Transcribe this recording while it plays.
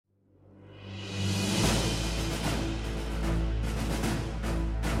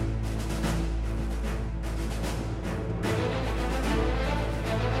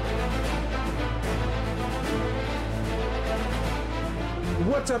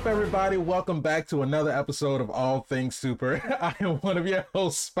What's up, everybody? Welcome back to another episode of All Things Super. I am one of your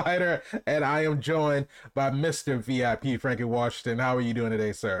hosts, Spider, and I am joined by Mr. VIP, Frankie Washington. How are you doing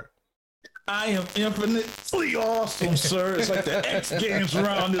today, sir? I am infinitely awesome, sir. It's like the X Games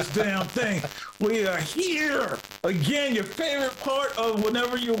around this damn thing. We are here. Again, your favorite part of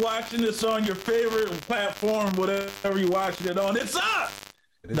whenever you're watching this on your favorite platform, whatever you're watching it on, it's us.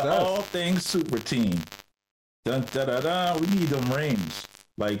 The All Things Super Team. Dun, da, da, da. We need them rings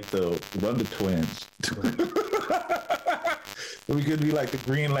like the Wonder Twins. We could be like the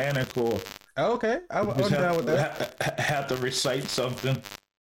Green Lantern Corps. Okay, I'm down with that. Have to recite something.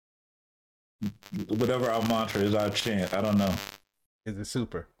 Whatever our mantra is, our chant. I don't know. Is it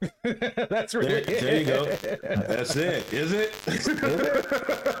super? That's really there you go. That's it. Is it? It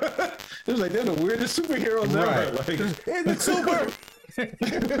was like they're the weirdest superheroes ever. Like, is it super?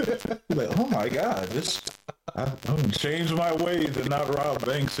 Like, oh my god, I'm gonna change my ways and not rob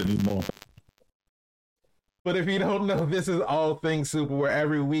banks anymore. But if you don't know, this is All Things Super, where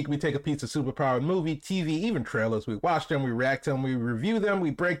every week we take a piece of superpowered movie, TV, even trailers. We watch them, we react to them, we review them,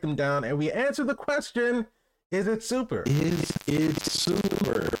 we break them down, and we answer the question, is it super? Is it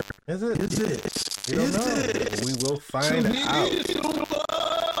super? Is it? Is it? We don't know. We will find out.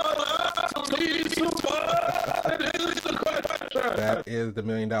 That is the $1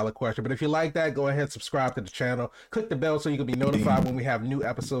 million question. But if you like that, go ahead and subscribe to the channel. Click the bell so you can be notified when we have new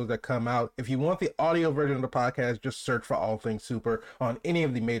episodes that come out. If you want the audio version of the podcast, just search for All Things Super on any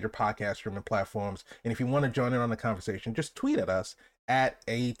of the major podcast streaming platforms. And if you want to join in on the conversation, just tweet at us at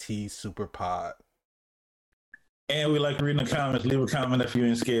ATSuperPod. And we like reading the comments. Leave a comment if you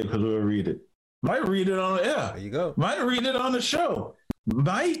ain't scared, because we'll read it. Might read it on the air. There you go. Might read it on the show.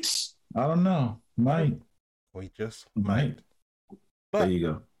 Might. I don't know. Might. We just might. But there you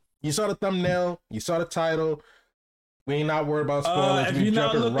go. You saw the thumbnail. You saw the title. We ain't not worried about spoilers. If you're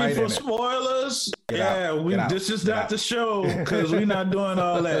not looking for spoilers, this is not the show, because we're not doing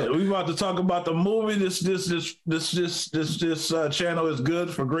all that. We about to talk about the movie. This channel is good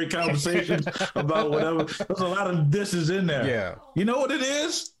for great conversations about whatever. There's a lot of disses in there. Yeah. You know what it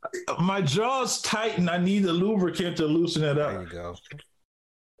is? My jaw's tight and I need a lubricant to loosen it up. There you go.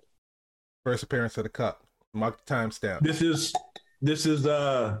 First appearance of the cup. Mark the timestamp. This is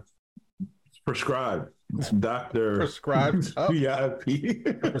prescribed. Doctor prescribed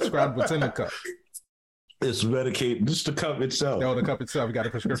VIP. Prescribed what's in the cup. It's medicated. Just the cup itself. No, the cup itself. You got a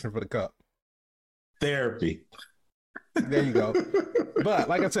prescription for the cup. Therapy. There you go. But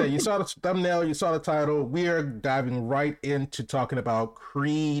like I said, you saw the thumbnail, you saw the title. We are diving right into talking about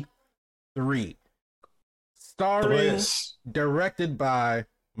Creed 3. Starring, directed by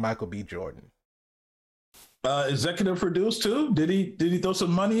Michael B. Jordan. Executive produced too? Did he throw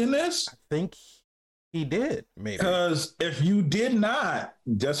some money in this? I think he did, maybe. Because if you did not,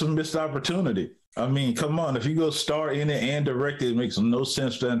 that's a missed opportunity. I mean, come on. If you go star in it and direct it, it makes no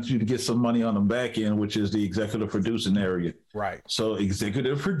sense for you to get some money on the back end, which is the executive producing area. Right. So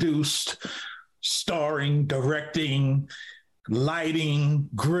executive produced, starring, directing, lighting,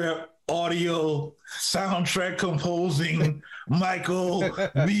 grip, audio, soundtrack composing, Michael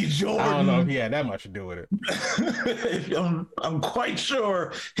B. Jordan. I don't know if he had that much to do with it. I'm quite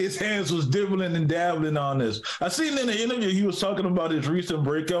sure his hands was dibbling and dabbling on this. I seen in the interview he was talking about his recent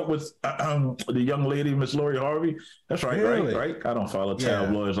breakup with the young lady, Miss Lori Harvey. That's right, really? right. I don't follow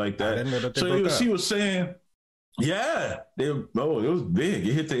tabloids like that. I didn't know that they so broke up. He was saying, yeah, it was big.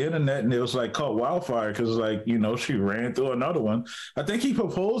 It hit the internet and it was like caught wildfire because, like, you know, she ran through another one. I think he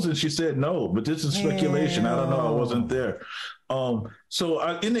proposed and she said no, but this is speculation. I don't know. I wasn't there. So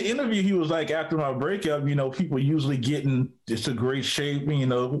in the interview, he was like, after my breakup, you know, people usually get in just a great shape, you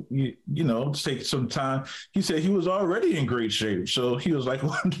know, take some time. He said he was already in great shape. So he was like,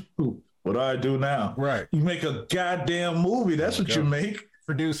 what do I do now? Right. You make a goddamn movie. That's what you make.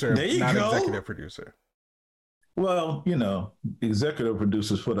 Producer, there you not go. Executive producer. Well, you know, executive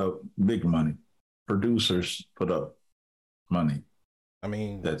producers put up big money. Producers put up money. I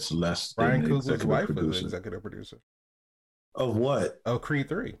mean, that's less Ryan than Coogler's wife producer. was the executive producer. Of what? Of Creed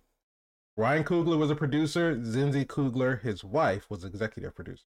 3. Ryan Coogler was a producer. Zinzi Coogler, his wife, was executive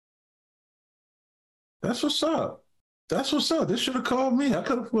producer. That's what's up. That's what's up. They should have called me. I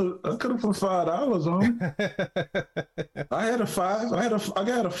could have put $5 on it. I had a $5. I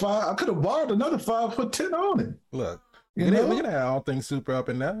got a $5. I could have borrowed another $5, put 10 on it. Look, we can have All Things Super up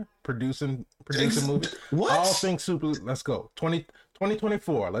in there, producing movies. What? All Things Super. Let's go.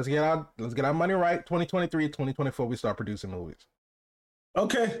 2024. Let's get our money right. 2023, 2024. We start producing movies.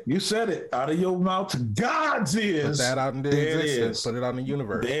 Okay, you said it out of your mouth to God's ears. Put that out into existence. Put it out in the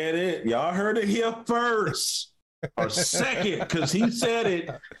universe. There it is. Y'all heard it here first. or second, because he said it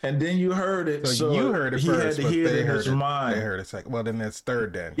and then you heard it. So you heard it he first, had to but hear it they in heard his it. mind. They heard it second. Well, then that's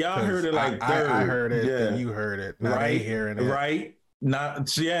third then. Y'all heard it like third. I heard it, yeah. and you heard it. Now right, they hearing it. Right.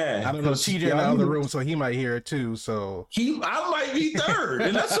 Not yeah. I don't know. TJ in the other room, so he might hear it too. So I might be third,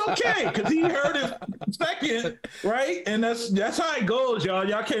 and that's okay because he heard it second, right? And that's how it goes, y'all.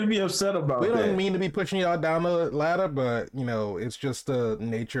 Y'all can't be upset about that. We don't mean to be pushing y'all down the ladder, but it's just the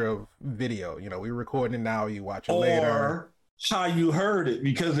nature of video. We're recording it now. You watch it later. Or how you heard it,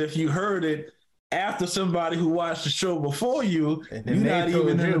 because if you heard it after somebody who watched the show before you, you're not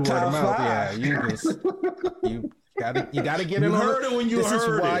even in the top five. Yeah, you gotta get in. You heard it when you heard it. This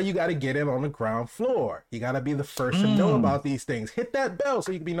is why you gotta get in on the ground floor. You gotta be the first to know about these things. Hit that bell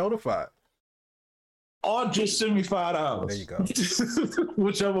so you can be notified. Or just send me $5. There you go.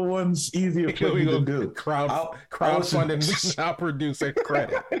 Whichever one's easier for you to do. Crowdfunding our producer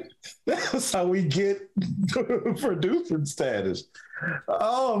credit. That's how we get producing status.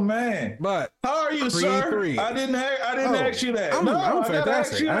 Oh man! But how are you, sir? 3. I didn't ask you that. I'm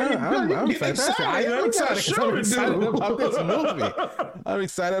fantastic. I'm fantastic. I'm excited about this movie. I'm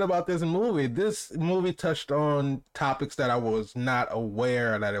excited about this movie. This movie touched on topics that I was not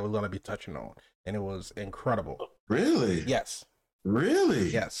aware that it was going to be touching on, and it was incredible. Really? Yes. Really?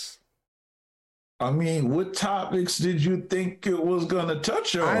 Yes. I mean, what topics did you think it was going to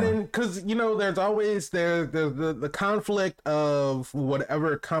touch on? I didn't, because there's always the conflict of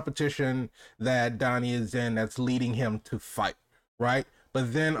whatever competition that Donnie is in that's leading him to fight, right?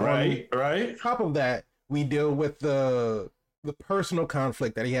 But then on top of that, we deal with the personal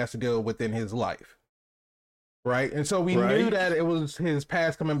conflict that he has to deal with in his life, right? And so we knew that it was his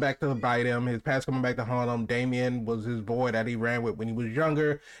past coming back to bite him, his past coming back to haunt him. Damien was his boy that he ran with when he was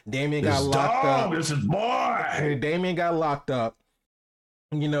younger. Damien got locked up. This is boy. Damien got locked up.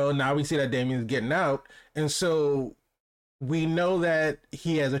 Now we see that Damien's getting out. And so we know that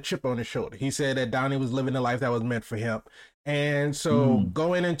he has a chip on his shoulder. He said that Donnie was living the life that was meant for him. And so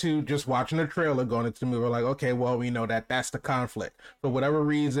going into just watching the trailer, going into the movie, we're like, okay, well, we know that that's the conflict. For whatever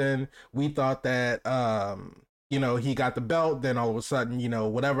reason, we thought that, he got the belt. Then all of a sudden,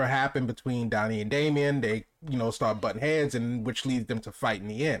 whatever happened between Donnie and Damien, they, start butting heads, and which leads them to fight in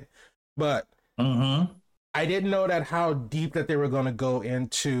the end. But I didn't know that how deep that they were going to go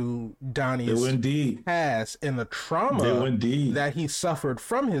into Donnie's past and the trauma that he suffered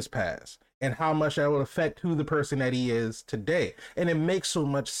from his past, and how much that would affect who the person that he is today. And it makes so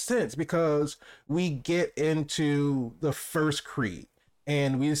much sense because we get into the first Creed,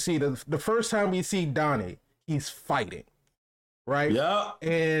 and we see the first time we see Donnie, he's fighting, right? Yeah.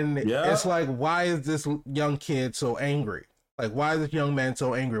 And it's like, why is this young kid so angry? Like, why is this young man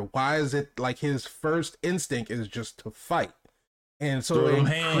so angry? Why is it like his first instinct is just to fight? And so in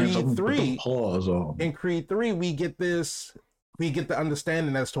Creed 3, we get the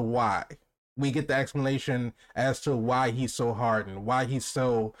understanding as to why. We get the explanation as to why he's so hardened, why he's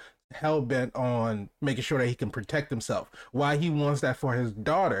so hell-bent on making sure that he can protect himself, why he wants that for his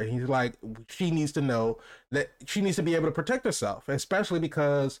daughter. He's like, she needs to know that she needs to be able to protect herself, especially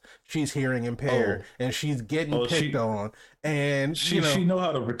because she's hearing impaired and she's getting picked on, and she know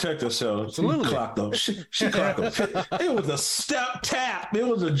how to protect herself. Absolutely. She clocked up. She clocked up. It was a step tap. It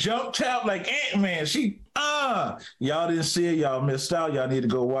was a jump tap like Ant-Man. Y'all didn't see it. Y'all missed out. Y'all need to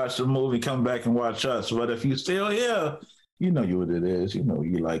go watch the movie, come back and watch us. But if you still here, you know what it is. You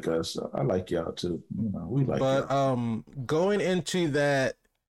like us. I like y'all too. We like y'all. But going into that,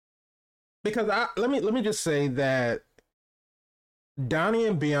 because let me just say that Donnie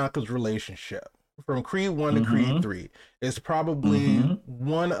and Bianca's relationship from Creed 1 to Creed 3 is probably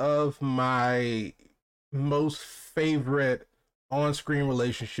one of my most favorite on-screen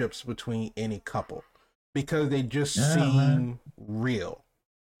relationships between any couple, because they just seem real.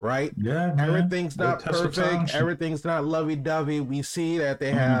 Right? Yeah, man. Everything's not perfect. Everything's not lovey-dovey. We see that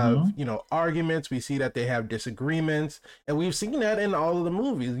they have, arguments. We see that they have disagreements. And we've seen that in all of the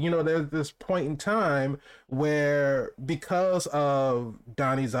movies. There's this point in time where, because of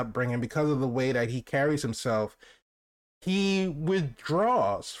Donnie's upbringing, because of the way that he carries himself, he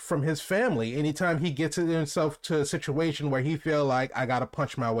withdraws from his family anytime he gets himself to a situation where he feel like, I got to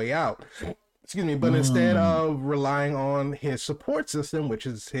punch my way out. Excuse me, but instead of relying on his support system, which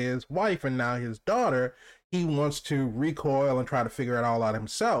is his wife and now his daughter, he wants to recoil and try to figure it all out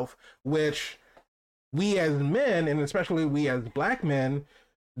himself, which we as men, and especially we as black men,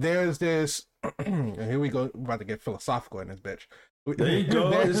 there's this, here we go, we're about to get philosophical in this bitch. There you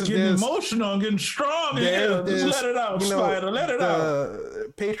go. It's getting emotional and getting strong. Just let it out, Spider. Let it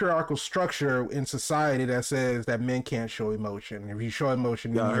out. patriarchal structure in society that says that men can't show emotion. If you show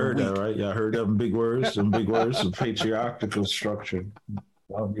emotion, y'all heard weak. that, right? Y'all heard them big words, some big words, some patriarchal structure.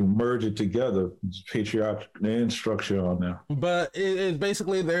 You merge it together, it's patriarchal and structure on there. But it's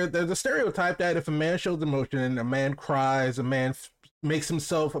basically there's a stereotype that if a man shows emotion, a man cries, a man makes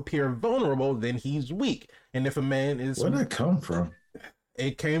himself appear vulnerable, then he's weak. And if a man is, where'd that come from?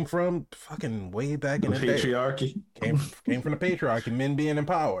 It came from fucking way back in the patriarchy. Day. Came from the patriarchy, men being in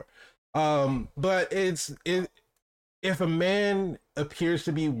power. But if a man appears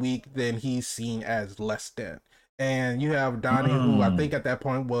to be weak, then he's seen as less than. And you have Donnie, who I think at that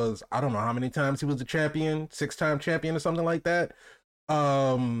point was, I don't know how many times he was a champion, 6-time champion or something like that.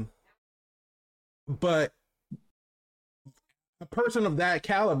 But a person of that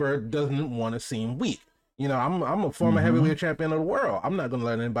caliber doesn't want to seem weak. You know, I'm a former heavyweight champion of the world. I'm not gonna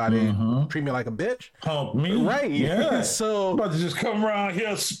let anybody treat me like a bitch. Pump me, right? Yeah. So I'm about to just come around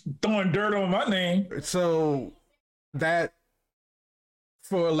here throwing dirt on my name. So that,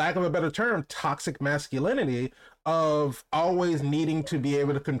 for lack of a better term, toxic masculinity of always needing to be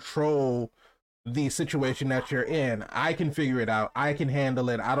able to control the situation that you're in. I can figure it out. I can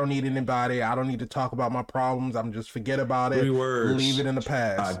handle it. I don't need anybody. I don't need to talk about my problems. I'm just forget about it. 3 words. Leave it in the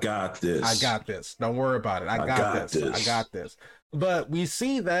past. I got this. I got this. Don't worry about it. I got this. I got this. But we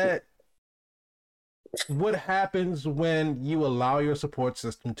see that what happens when you allow your support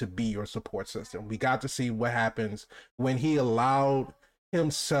system to be your support system. We got to see what happens when he allowed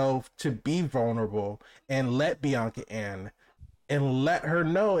himself to be vulnerable and let Bianca in and let her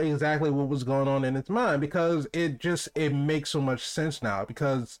know exactly what was going on in his mind, because it makes so much sense now,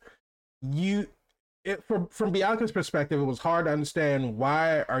 because from Bianca's perspective, it was hard to understand,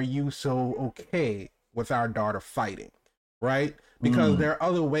 why are you so okay with our daughter fighting, right? Because there are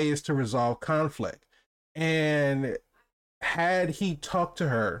other ways to resolve conflict. And had he talked to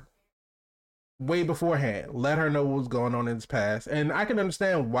her way beforehand, let her know what was going on in his past. And I can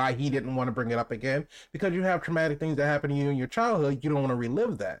understand why he didn't want to bring it up again, because you have traumatic things that happen to you in your childhood. You don't want to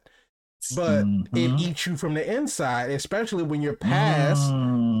relive that. But it eats you from the inside, especially when your past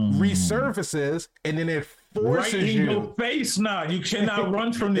resurfaces, and then it forces right in you. your face now. You cannot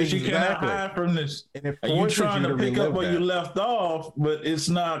run from this. Exactly. You cannot hide from this. And it you're trying to pick up where that. you left off, but it's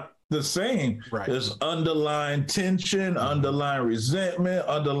not the same. Right. There's underlying tension, underlying resentment,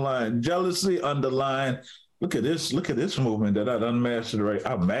 underlying jealousy, underlying. Look at this movement that I done mastered. Right,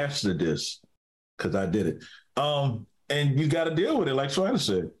 I mastered this because I did it. And you got to deal with it, like Swider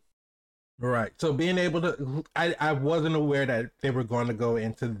said. Right. So being able to, I wasn't aware that they were going to go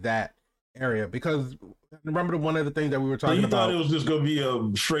into that area, because remember one of the things that we were talking about. You thought it was just going to be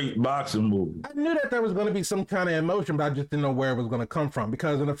a straight boxing movie. I knew that there was going to be some kind of emotion, but I just didn't know where it was going to come from.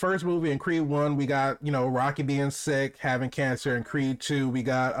 Because in the first movie, in Creed 1, we got, Rocky being sick, having cancer. In Creed 2, we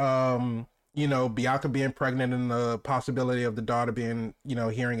got, Bianca being pregnant, and the possibility of the daughter being,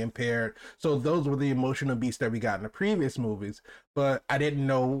 hearing impaired. So those were the emotional beats that we got in the previous movies. But I didn't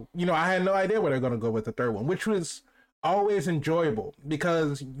know, I had no idea where they're going to go with the third one, which was always enjoyable,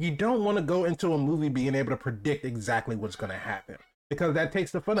 because you don't want to go into a movie being able to predict exactly what's going to happen, because that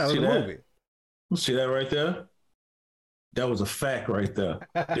takes the fun out of the movie. See that right there? That was a fact right there.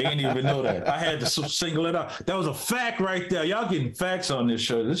 They didn't even know that. I had to single it out. That was a fact right there. Y'all getting facts on this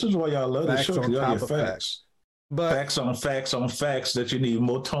show. This is why y'all love this show, because y'all get facts. But facts on facts on facts that you need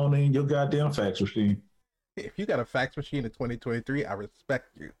more toning in your goddamn fax machine. If you got a fax machine in 2023, I respect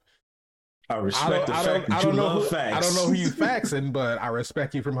you. I respect the fact that you love facts. I don't know who you faxing, but I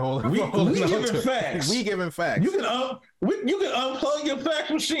respect you from holding. We giving facts. We giving facts. You can unplug your fax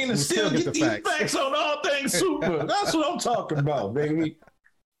machine and still get these facts on all things super. That's what I'm talking about, baby.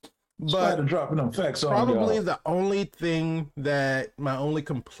 But dropping them facts on probably y'all. The only thing that my only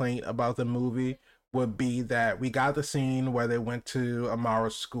complaint about the movie would be that we got the scene where they went to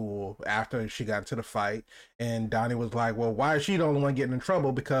Amara's school after she got into the fight, and Donnie was like, "Well, why is she the only one getting in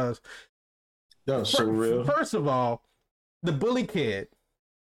trouble?" Because that was so real. First of all, the bully kid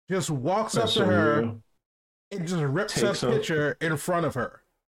just walks up to her and just rips a picture in front of her.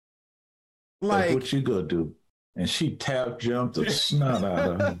 Like, what you gonna do? And she jumped the snot out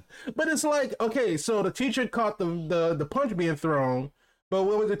of him. But it's like, okay, so the teacher caught the punch being thrown, but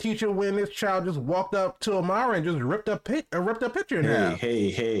what was the teacher when this child just walked up to Amara and just ripped a picture in half?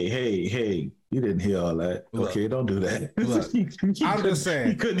 Hey. You didn't hear all that. Look, okay, don't do that. Look, I'm just saying.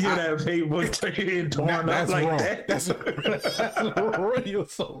 You couldn't hear that paper torn up like wrong. that. That's you're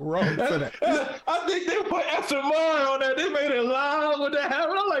so wrong for that. I think they put SMR on that. They made it loud when that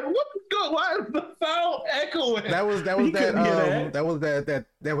happened. I'm like, what's going on? Why is the sound echoing. That was that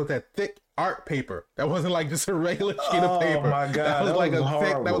thick art paper. That wasn't like just a regular sheet of paper. Oh my god, that was like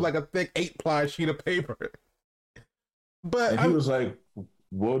horrible. that was like a thick 8-ply sheet of paper. But and he was like,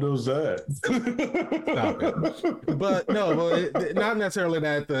 "What was that?" Stop it. But no, not necessarily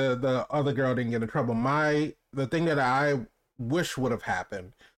that the other girl didn't get in trouble. The thing that I wish would have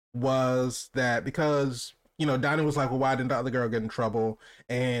happened was that, because Donnie was like, well, why didn't the other girl get in trouble?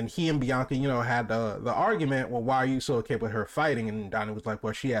 And he and Bianca, had the argument, well, why are you so okay with her fighting? And Donnie was like,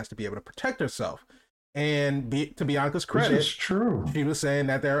 well, she has to be able to protect herself. And to Bianca's credit, this is true. She was saying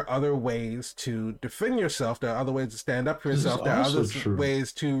that there are other ways to defend yourself. There are other ways to stand up for yourself. There are other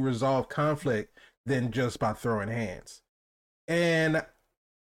ways to resolve conflict than just by throwing hands. And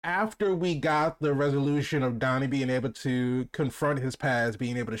after we got the resolution of Donnie being able to confront his past,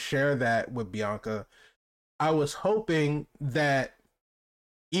 being able to share that with Bianca, I was hoping that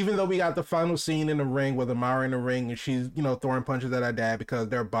even though we got the final scene in the ring with Amara in the ring and she's, throwing punches at her dad because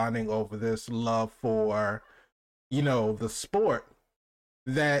they're bonding over this love for, the sport,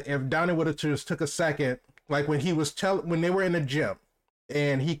 that if Donnie would have just took a second, like when they were in the gym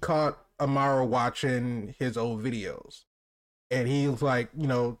and he caught Amara watching his old videos and he was like,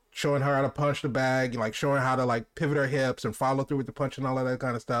 showing her how to punch the bag, like showing how to like pivot her hips and follow through with the punch and all of that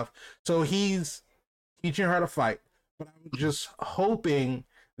kind of stuff. So he's teaching her to fight, but I was just hoping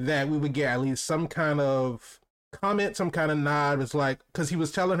that we would get at least some kind of comment, some kind of nod. It's like, because he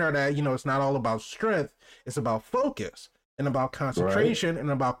was telling her that, it's not all about strength, it's about focus and about concentration and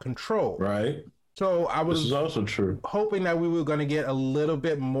about control. Right. So I was this is also true. Hoping that we were going to get a little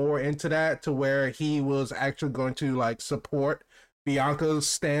bit more into that, to where he was actually going to like support Bianca's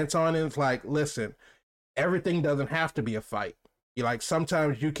stance on it. It's like, listen, everything doesn't have to be a fight.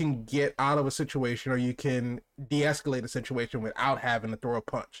 Sometimes you can get out of a situation or you can de-escalate a situation without having to throw a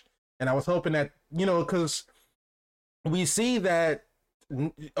punch. And I was hoping that, because we see that,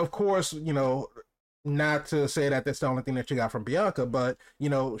 of course, not to say that that's the only thing that she got from Bianca, but,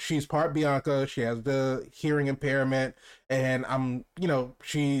 she's part Bianca. She has the hearing impairment and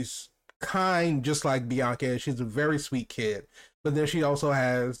she's kind just like Bianca is. She's a very sweet kid. But then she also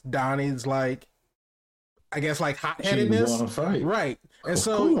has Donnie's hot-headedness, right? And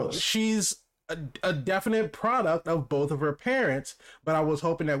so she's a definite product of both of her parents. But I was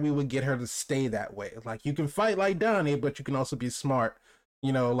hoping that we would get her to stay that way. Like, you can fight like Donnie, but you can also be smart,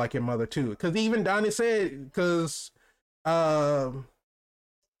 like your mother too. Because even Donnie said, what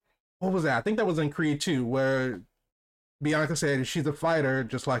was that? I think that was in Creed 2, where Bianca said she's a fighter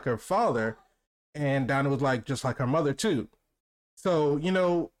just like her father, and Donnie was like, just like her mother too. So,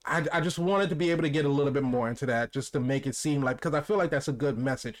 I just wanted to be able to get a little bit more into that, just to make it seem like, because I feel like that's a good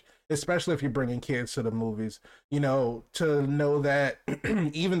message, especially if you're bringing kids to the movies, to know that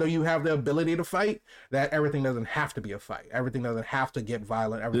even though you have the ability to fight, that everything doesn't have to be a fight. Everything doesn't have to get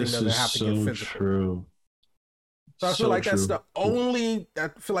violent. Everything doesn't have to get physical. True. So I feel like that's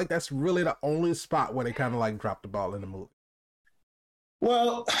that's really the only spot where they kind of like dropped the ball in the movie.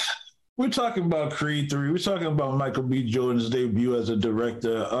 Well, we're talking about Creed 3. We're talking about Michael B. Jordan's debut as a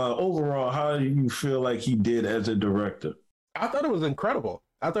director. Overall, how do you feel like he did as a director? I thought it was incredible.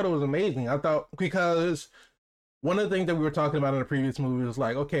 I thought it was amazing. Because one of the things that we were talking about in the previous movie was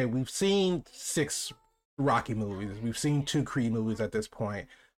like, okay, we've seen 6 Rocky movies. We've seen 2 Creed movies at this point.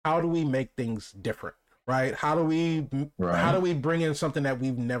 How do we make things different? Right? How do we bring in something that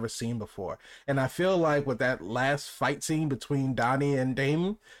we've never seen before? And I feel like with that last fight scene between Donnie and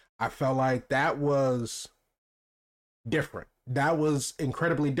Damon, I felt like that was different. That was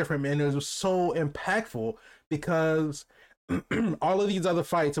incredibly different, and it was so impactful because all of these other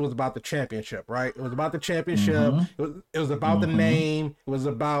fights, it was about the championship, right? It was about the championship. Mm-hmm. It was about the name. It was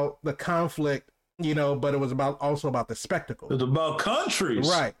about the conflict, but it was also about the spectacle. It was about countries.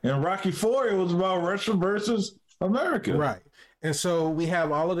 Right. In Rocky IV, it was about Russia versus America. Right. And so we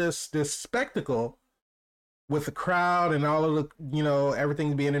have all of this spectacle with the crowd and all of the,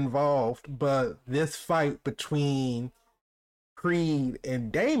 everything being involved. But this fight between Creed and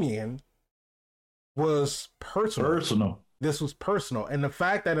Damien was personal. This was personal. And the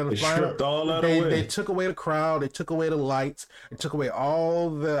fact that in the final, they took away the crowd, they took away the lights, they took away all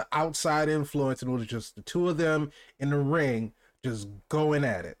the outside influence, and it was just the two of them in the ring just going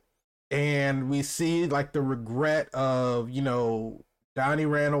at it. And we see like the regret of, Donnie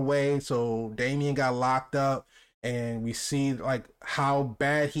ran away, so Damien got locked up, and we see like how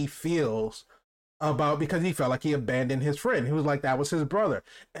bad he feels because he felt like he abandoned his friend. He was like, that was his brother.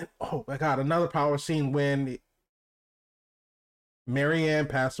 And oh my God, another power scene when Marianne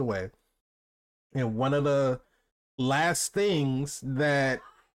passed away. And one of the last things that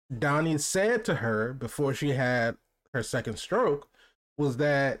Donnie said to her before she had her second stroke was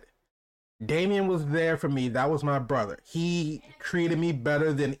that Damien was there for me. That was my brother. He treated me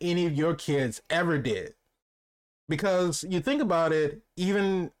better than any of your kids ever did. Because you think about it,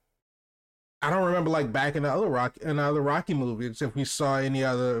 even I don't remember like back in the other Rocky movies if we saw any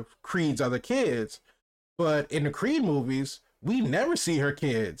other Creed's other kids, but in the Creed movies we never see her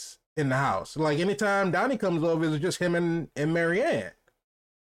kids in the house. Like anytime Donnie comes over, it's just him and Marianne.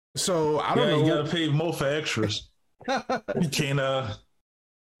 So I don't know. You gotta pay more for extras. You can't.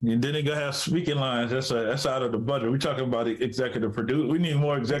 And then they gonna have speaking lines. That's out of the budget. We talking about the executive producer. We need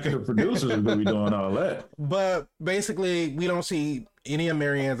more executive producers to be doing all that. But basically, we don't see any of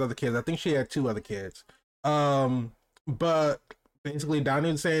Marianne's other kids. I think she had 2 other kids. But basically,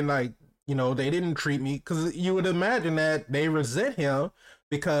 Donnie was saying like, you know, they didn't treat me because you would imagine that they resent him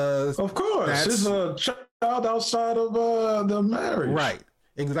because of course it's a child outside of the marriage, right?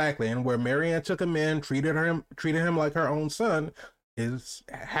 Exactly, and where Marianne took him in, treated him like her own son. His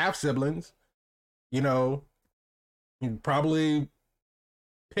half siblings, you know, probably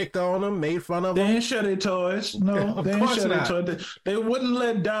picked on him, made fun of him. They ain't share their toys. No, they ain't share their toys. They wouldn't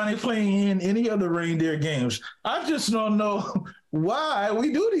let Donnie play in any of the reindeer games. I just don't know why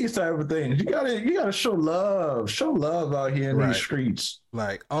we do these type of things. You gotta show love out here in these streets.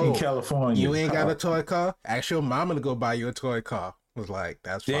 Like, in California, you ain't got a toy car? Ask your mama to go buy you a toy car. Was like,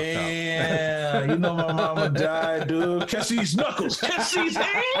 that's fucked up. Damn, you know my mama died, dude. Catch these knuckles. Catch these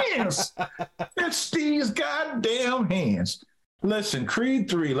hands. Catch these goddamn hands. Listen, Creed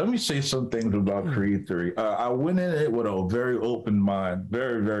 3, let me say some things about Creed 3. I went in it with a very open mind,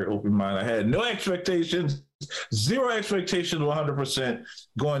 very, very open mind. I had no expectations, 0 expectations, 100%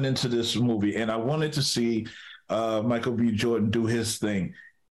 going into this movie. And I wanted to see Michael B. Jordan do his thing.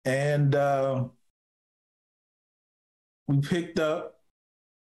 And we picked up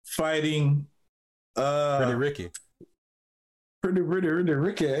fighting Pretty Ricky. Pretty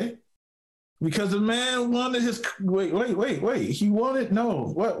Ricky. Because the man wanted his wait. He wanted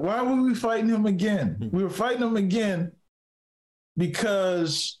why were we fighting him again? We were fighting him again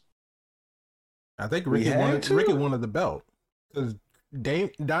because I think Ricky wanted the belt. Because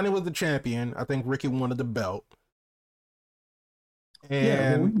Donnie was the champion. I think Ricky wanted the belt.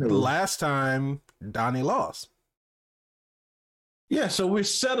 And the last time Donnie lost. Yeah, so we're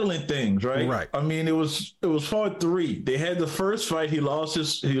settling things, right? Right. I mean, it was part 3. They had the first fight. He lost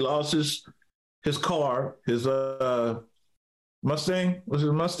his car, his Mustang. Was it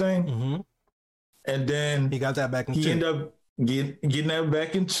a Mustang? Mm-hmm. And then he got that back in 2. He ended up getting that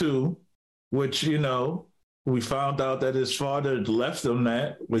back in 2, which, you know, we found out that his father left him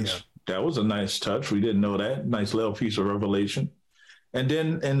that, which that was a nice touch. We didn't know that. Nice little piece of revelation. And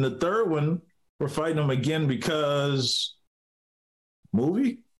then in the third one, we're fighting him again because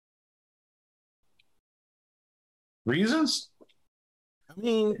movie reasons. I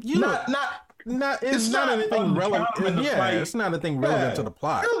mean, it's not anything relevant. It's not anything relevant to the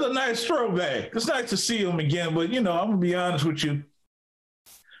plot. It was a nice throwback. It's nice to see him again, but you know, I'm gonna be honest with you.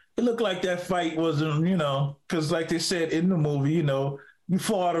 It looked like that fight wasn't, you know, because like they said in the movie, you know, you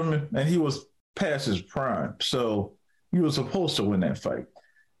fought him and he was past his prime, so you were supposed to win that fight.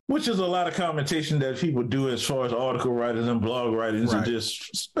 Which is a lot of commentation that people do as far as article writers and blog writers and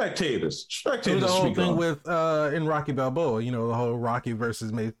just spectators. It was the whole thing with in Rocky Balboa, you know, the whole Rocky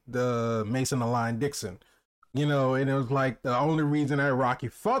versus the Mason the Lion Dixon, you know, and it was like the only reason that Rocky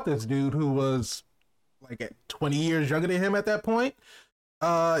fought this dude who was like 20 years younger than him at that point,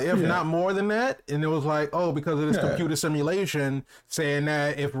 if not more than that, and it was like, oh, because of this computer simulation saying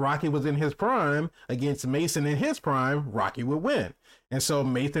that if Rocky was in his prime against Mason in his prime, Rocky would win. And so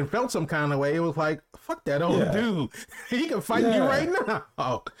Mason felt some kind of way. It was like, fuck that old dude. He can fight you right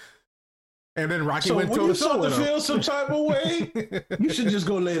now. And then Rocky went to feel some type of way, you should just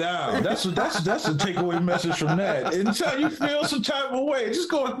go lay down. That's a takeaway message from that. Anytime you feel some type of way, just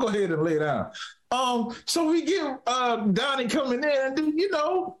go ahead and lay down. So we get Donnie coming in, and you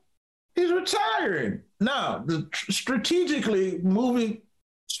know, he's retiring. Now, strategically, movie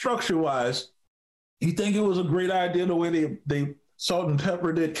structure-wise, you think it was a great idea the way they salt and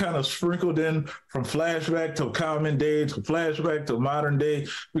pepper that kind of sprinkled in from flashback to common day to flashback to modern day,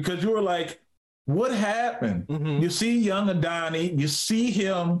 because you were like, what happened? Mm-hmm. You see young Donnie, you see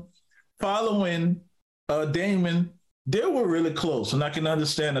him following Damon. They were really close, and I can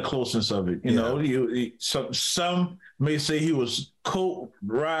understand the closeness of it. You know, some may say he was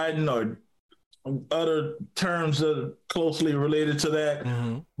co-riding or other terms that are closely related to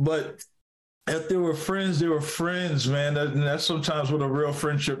that, but If they were friends, they were friends, man. And that's sometimes what a real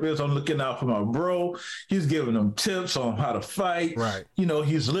friendship is. I'm looking out for my bro. He's giving them tips on how to fight. Right. You know,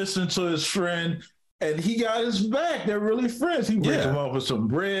 he's listening to his friend, and he got his back. They're really friends. He brings him up with some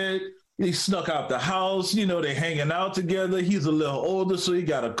bread. He snuck out the house. You know, they're hanging out together. He's a little older, so he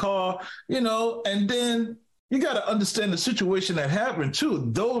got a car. You know, and then you got to understand the situation that happened too.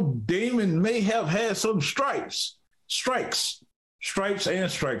 Though Damon may have had some stripes and strikes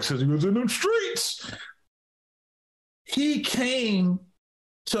because he was in them streets. He came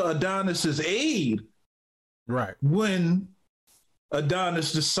to Adonis's aid, right, when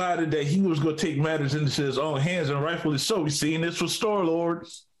Adonis decided that he was going to take matters into his own hands, and rightfully so. We've seen this with Star-Lord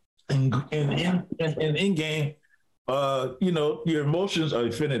and in game. You know, your emotions,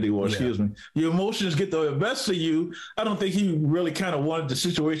 Infinity War, excuse me. Your emotions get the best of you. I don't think he really kind of wanted the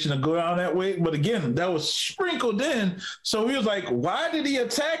situation to go down that way. But again, that was sprinkled in. So he was like, why did he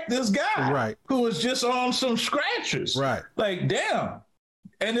attack this guy? Right. Who was just on some scratches? Right. Like, damn.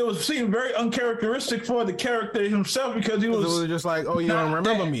 And it was seemed very uncharacteristic for the character himself because he was just like, oh, you don't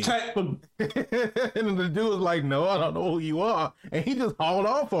remember me. Type of... And the dude was like, no, I don't know who you are. And he just hauled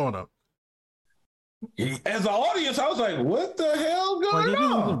off on him. As an audience, I was like, what the hell going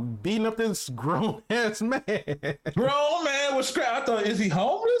on? Beating up this grown ass man. Grown man with scrap. I thought, is he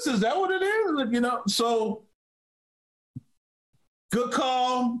homeless? Is that what it is? You know, so good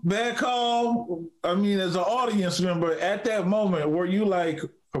call, bad call. I mean, as an audience member at that moment, were you like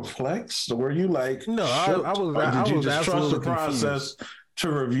perplexed? Were you like, no, I was. Did you just trust the confused. process to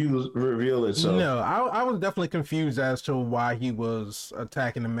reveal itself? No, I was definitely confused as to why he was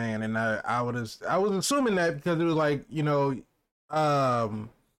attacking the man, and I was assuming that because it was like, you know,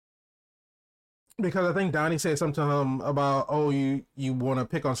 because I think Donnie said something to him about, oh, you want to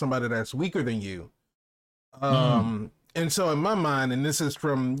pick on somebody that's weaker than you, and so in my mind, and this is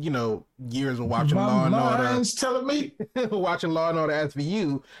from, you know, years of watching Law and Order, telling me watching Law and Order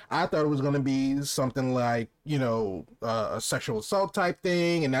SVU, I thought it was going to be something like, you know, a sexual assault type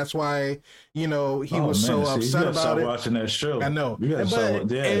thing, and that's why, you know, he was so upset about it. Watching that show, I know,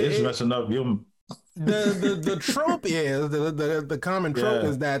 it's messing up your. The trope is the common trope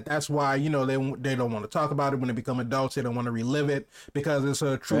is that's why, you know, they don't want to talk about it when they become adults. They don't want to relive it because it's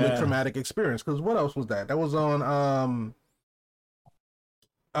a truly traumatic experience. Because what else was that was on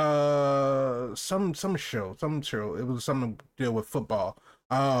some show, it was something to deal with football,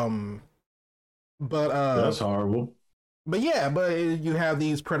 but that's horrible. But yeah, but you have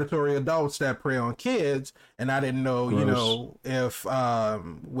these predatory adults that prey on kids, and I didn't know, you know, if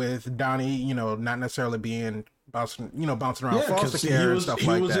with Donnie, you know, not necessarily being bouncing around foster care and stuff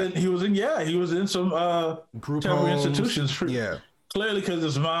like that. He was in some group temporary homes. institutions. Clearly, because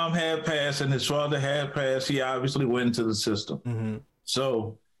his mom had passed and his father had passed, he obviously went into the system. Mm-hmm.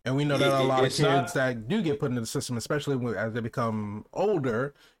 So, and we know that a lot of kids that do get put into the system, especially as they become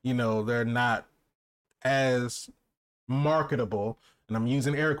older, you know, they're not as marketable, and I'm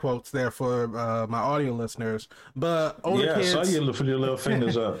using air quotes there for my audio listeners, but older kids, I saw you put your little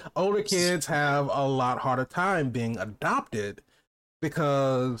fingers up. Older kids have a lot harder time being adopted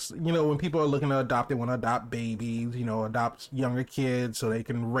because, you know, when people are looking to adopt, they want to adopt babies, you know, adopt younger kids so they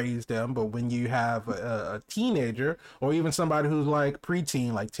can raise them. But when you have a teenager or even somebody who's like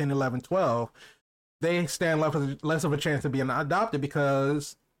preteen, like 10, 11, 12, they stand less of a chance of being adopted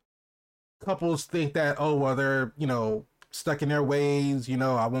because couples think that, oh, well, they're, you know, stuck in their ways, you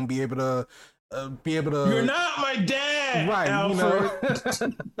know, I won't be able to you're not my dad, right, Alfred. You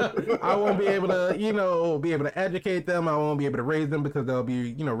know, I won't be able to, you know, educate them, I won't be able to raise them because they'll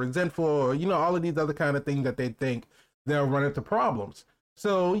be, you know, resentful, or, you know, all of these other kind of things that they think they'll run into problems.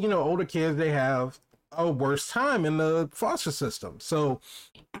 So, you know, older kids, they have a worse time in the foster system. So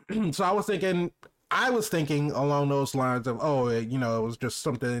I was thinking along those lines of, oh, you know, it was just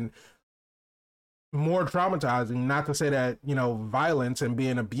something more traumatizing. Not to say that, you know, violence and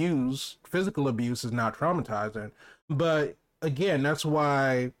being abused, physical abuse, is not traumatizing, but again, that's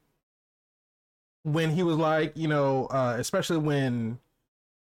why when he was like, you know, especially when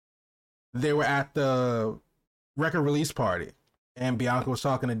they were at the record release party and Bianca was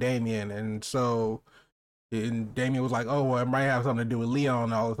talking to Damien, and Damien was like, oh, well, it might have something to do with Leon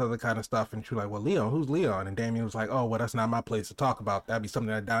and all this other kind of stuff. And she was like, well, Leon, who's Leon? And Damien was like, oh, well, that's not my place to talk about. That'd be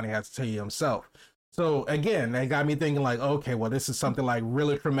something that Donnie has to tell you himself. So again, that got me thinking like, okay, well, this is something like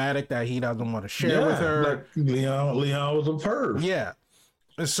really traumatic that he doesn't want to share with her. Like Leon was a perv. Yeah.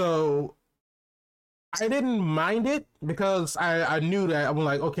 So I didn't mind it because I knew that I'm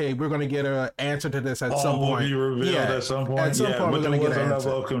like, okay, we're going to get an answer to this at some point. Be revealed at some point. At some point, but we're going to get an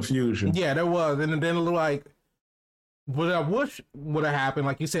level of confusion. Yeah, there was. And then like, what I wish would have happened,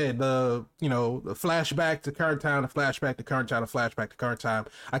 like you said, the flashback to current time, the flashback to current time, the flashback to current time.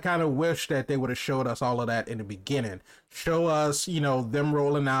 I kind of wish that they would have showed us all of that in the beginning. Show us, them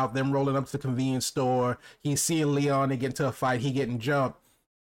rolling out, them rolling up to the convenience store. He's seeing Leon, they get into a fight, he getting jumped,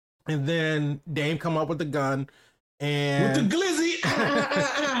 and then Dame come up with the gun, and with the glizzy,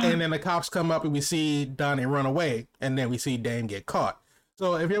 and then the cops come up and we see Donnie run away, and then we see Dame get caught.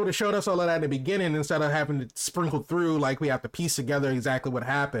 So if you would have showed us all of that in the beginning, instead of having to sprinkle through, like we have to piece together exactly what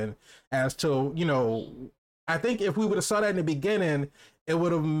happened as to, I think if we would have saw that in the beginning, it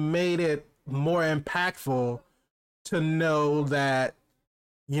would have made it more impactful to know that,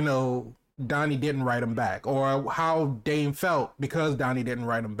 Donnie didn't write him back, or how Dame felt because Donnie didn't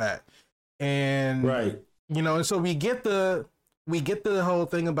write him back. And, right. And so we get the whole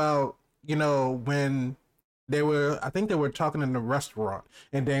thing about, when I think they were talking in the restaurant,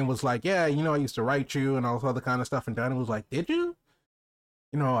 and Dane was like, yeah, I used to write you and all this other kind of stuff. And Donnie was like, did you?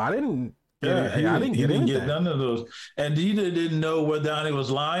 I didn't. I didn't get none of those. And either didn't know whether Donnie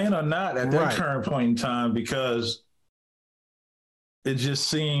was lying or not at that current point in time, because it just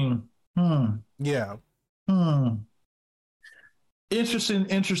seemed, Interesting.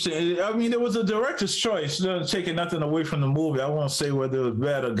 I mean, it was a director's choice, taking nothing away from the movie. I won't say whether it was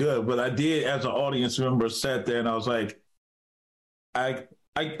bad or good, but I did, as an audience member, sat there and I was like, I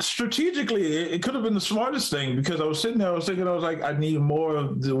strategically, it could have been the smartest thing, because I was sitting there, I was like, I need more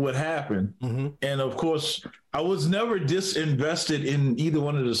of what happened. Mm-hmm. And of course, I was never disinvested in either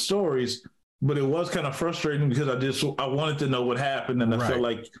one of the stories, but it was kind of frustrating because I wanted to know what happened, and I felt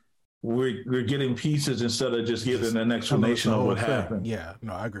like we're getting pieces instead of just getting an explanation of what happened. Yeah,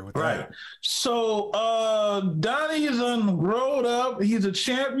 no, I agree with that. Right. So Donnie is grown up. He's a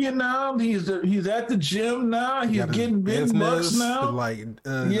champion now. He's at the gym now. He's getting big bucks now. Like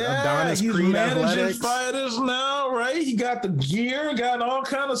Adonis he's Creed managing athletics. Fighters now, right? He got the gear, got all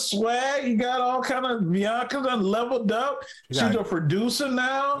kind of swag. He got all kind of Bianca's done leveled up. She's a producer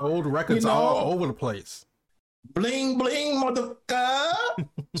now. Old records all over the place. Bling bling, motherfucker.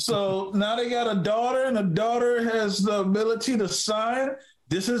 So now they got a daughter, and the daughter has the ability to sign.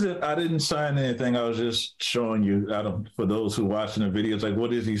 This isn't, I didn't sign anything. I was just showing you. For those who watching the videos, like,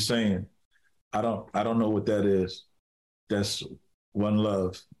 what is he saying? I don't know what that is. That's one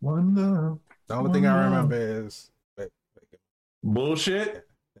love. One love. The only thing I remember is bullshit.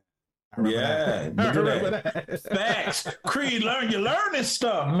 Yeah, that. Facts. Creed, you're learning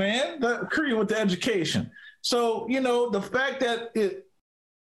stuff, man. Creed with the education. So, the fact that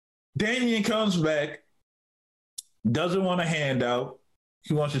Damian comes back, doesn't want a handout.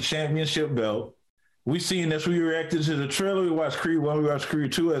 He wants a championship belt. We seen this. We reacted to the trailer. We watched Creed 1, we watched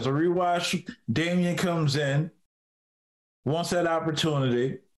Creed 2 as a rewatch. Damian comes in, wants that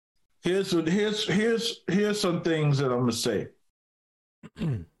opportunity. Here's some things that I'm going to say.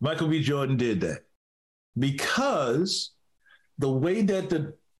 Michael B. Jordan did that because the way that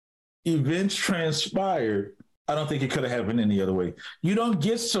the events transpired, I don't think it could have happened any other way. You don't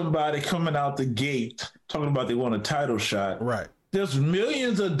get somebody coming out the gate talking about they want a title shot. Right. There's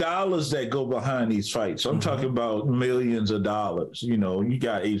millions of dollars that go behind these fights. I'm talking about millions of dollars. You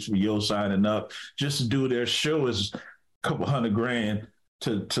got HBO signing up just to do their show is a couple $100,000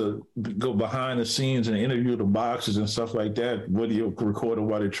 to go behind the scenes and interview the boxers and stuff like that. Video recording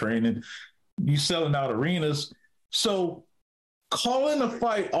while they're training. You selling out arenas. So calling the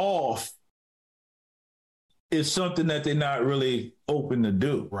fight off is something that they're not really open to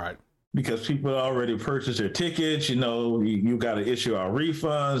do. Right. Because people already purchased their tickets, you got to issue our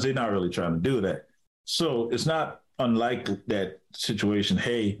refunds. They're not really trying to do that. So it's not unlike that situation.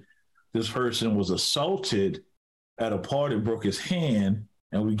 Hey, this person was assaulted at a party, broke his hand,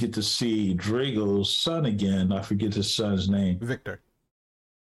 and we get to see Drago's son again. I forget his son's name.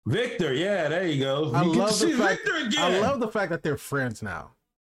 Victor, yeah, there you go. I love the fact that they're friends now.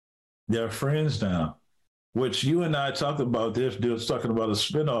 They're friends now, which you and I talked about this. They was talking about a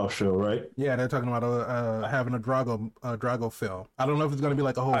spinoff show, right? Yeah, they're talking about having a Drago film. I don't know if it's going to be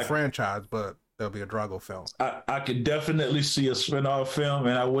like a whole franchise, but there'll be a Drago film. I could definitely see a spinoff film,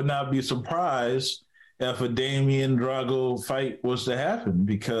 and I would not be surprised if a Damian Drago fight was to happen,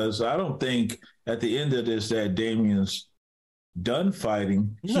 because I don't think at the end of this that Damian's done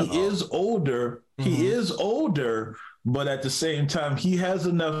fighting. No. He is older. He is older, but at the same time, he has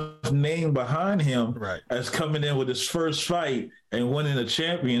enough name behind him as coming in with his first fight and winning a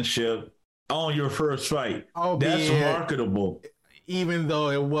championship on your first fight. That's marketable. Even though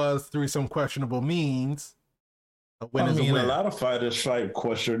it was through some questionable means. A lot of fighters fight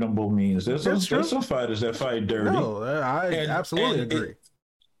questionable means. There's some fighters that fight dirty. No, I absolutely agree.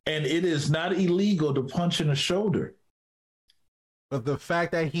 And it is not illegal to punch in the shoulder. but the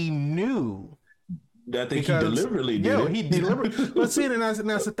fact that he knew, I think he deliberately did it. He deliberately. But see, and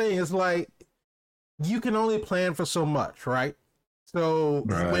that's the thing. It's like you can only plan for so much, right? So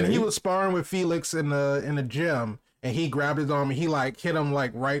when he was sparring with Felix in the gym, and he grabbed his arm and he like hit him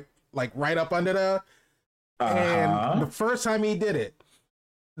like right up under there. And the first time he did it,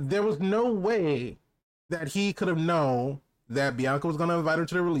 there was no way that he could have known that Bianca was going to invite him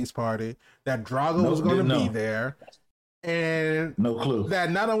to the release party, that Drago was going to be there, and no clue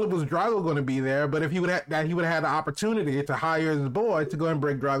that not only was Drago going to be there, but if he would have had the opportunity to hire his boy to go and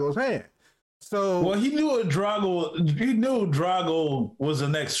break Drago's hand. So, well, he knew Drago was the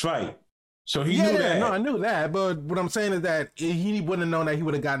next fight. So he knew that. No, I knew that. But what I'm saying is that he wouldn't have known that he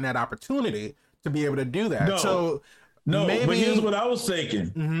would have gotten that opportunity to be able to do that. No, maybe... but here's what I was thinking.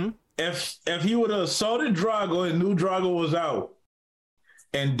 Mm-hmm. If he would have assaulted Drago and knew Drago was out,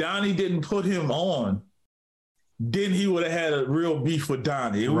 and Donnie didn't put him on, then he would have had a real beef with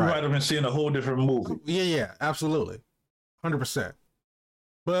Donnie. We might have been seeing a whole different movie. Yeah, absolutely. 100%.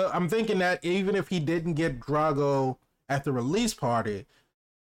 But I'm thinking that even if he didn't get Drago at the release party,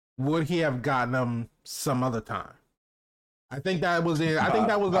 would he have gotten him some other time? I think that was it. I think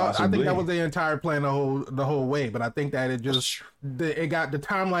that was the entire plan the whole way. But I think that the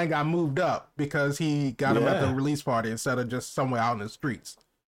timeline got moved up because he got him at the release party instead of just somewhere out in the streets.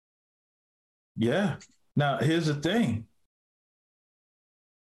 Yeah. Now here's the thing.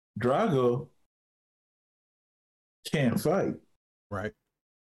 Drago can't fight. Right.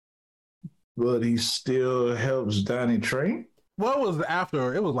 But he still helps Donnie train. Well, it was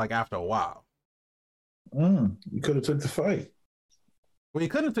after a while. You could have took the fight. Well, he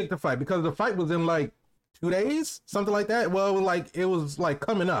couldn't take the fight because the fight was in like 2 days, something like that. Well, it was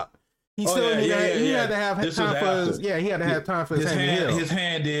coming up. He still he had to have time for he had to have time for his hand to heal. His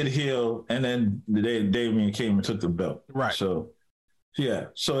hand did heal, and then Damian came and took the belt. Right. So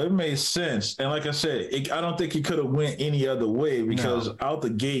it made sense. And like I said, I don't think he could have went any other way because out the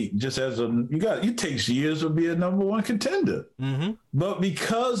gate, just it takes years to be a number one contender. Mm-hmm. But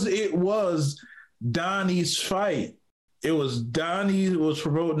because it was Donnie's fight, it was Donnie who was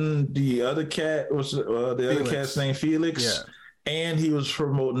promoting the other cat, other cat's name Felix, and he was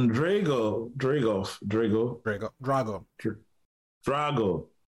promoting Drago.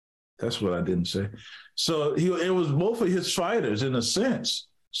 That's what I didn't say. So it was both of his fighters in a sense.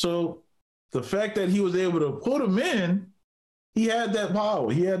 So the fact that he was able to put him in, he had that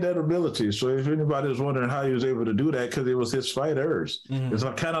power. He had that ability. So if anybody was wondering how he was able to do that, because it was his fighters. Mm-hmm. It's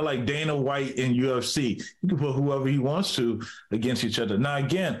kind of like Dana White in UFC. You can put whoever he wants to against each other. Now,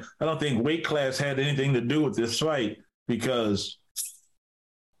 again, I don't think weight class had anything to do with this fight because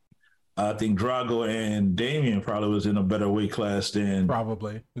I think Drago and Damian probably was in a better weight class than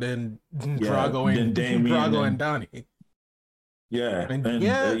Drago and Donnie. Yeah,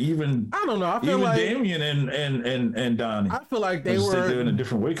 even I don't know. I feel like Damian and Donnie. I feel like they were in a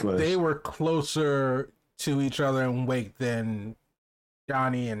different weight class. They were closer to each other in weight than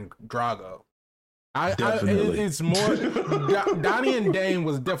Donnie and Drago. It's more Donnie and Dame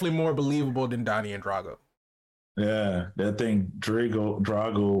was definitely more believable than Donnie and Drago. Yeah, that thing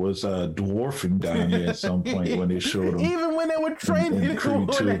Drago was dwarfing Donnie at some point when they showed him. Even when they were training,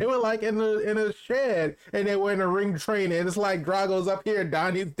 they were like in a shed and they were in a ring training. And it's like Drago's up here,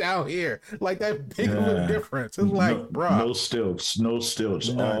 Donnie's down here. Like that big of a difference. It's like, bro. No stilts,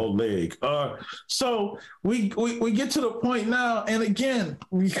 all leg. So we get to the point now, and again,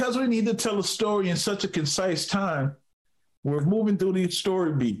 because we need to tell a story in such a concise time, we're moving through these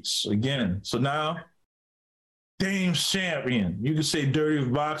story beats again. So now Dame's champion. You can say dirty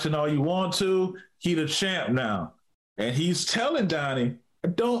boxing all you want to. He the champ now. And he's telling Donnie, I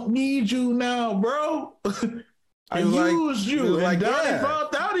don't need you now, bro. I used you. And Donnie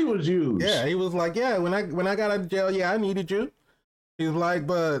found out he was used. Yeah, he was like, when I got out of jail, I needed you. He was like,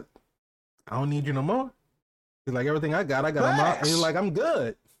 but I don't need you no more. He's like, everything I got him out. And he's like, I'm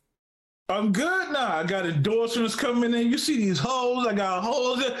good. I'm good now. I got endorsements coming in. You see these hoes. I got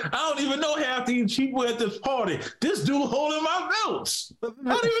hoes. I don't even know half these people at this party. This dude holding my belts. I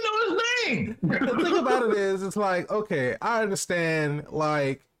don't even know his name. The thing about it is, it's like, okay, I understand.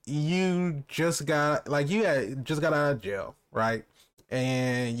 Like you just got out of jail, right?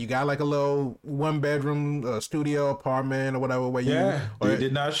 And you got like a little 1-bedroom studio apartment or whatever. He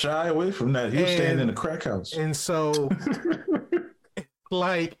did not shy away from that. He was staying in a crack house. And so,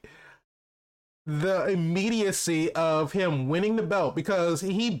 like, the immediacy of him winning the belt because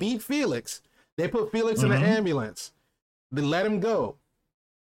he beat Felix. They put Felix in an ambulance. They let him go.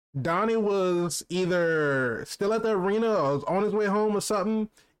 Donnie was either still at the arena or was on his way home or something.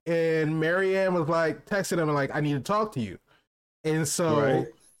 And Marianne was like texting him like, I need to talk to you. And so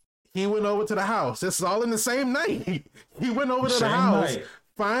he went over to the house. This is all in the same night. He went over to the house,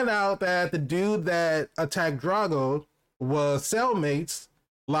 find out that the dude that attacked Drago was cellmates,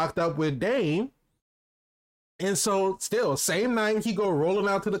 locked up with Dame. And so still, same night, he go rolling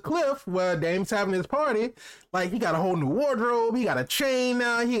out to the cliff where Dame's having his party. Like, he got a whole new wardrobe. He got a chain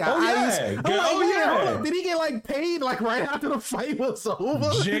now. He got ice. Hold up. Did he get, like, paid, like, right after the fight was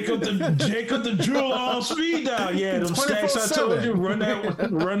over? Jacob the Jeweler on speed dial. Yeah, them stacks I told you, run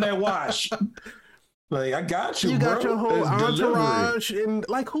that watch. Like, I got you, You got bro. your whole entourage and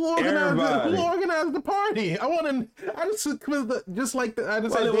like who organized the party? It was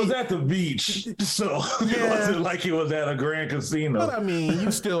at the beach, so it wasn't like it was at a grand casino. But I mean, you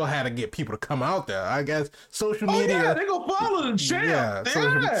still had to get people to come out there. I guess social media. Oh yeah, they gonna follow the champ.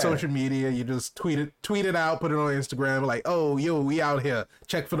 Yeah, social media. You just tweet it out, put it on Instagram, like, oh yo, we out here.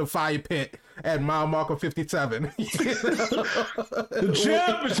 Check for the fire pit at mile marker 57. The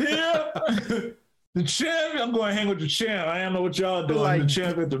champ is here. The champ, I'm going to hang with the champ. I don't know what y'all doing. Like, the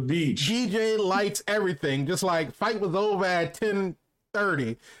champ at the beach. DJ lights everything. Just like fight was over at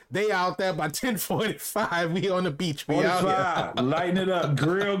 10:30. They out there by 10:45. We on the beach. We out here. Lighting it up.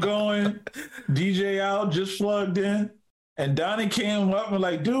 Grill going. DJ out, just plugged in. And Donnie came up and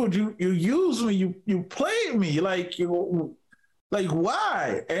like, dude, you used me. You played me. Like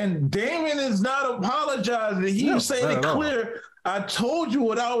why? And Damien is not apologizing. He saying it clear. I told you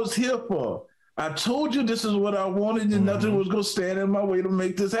what I was here for. I told you this is what I wanted and nothing was going to stand in my way to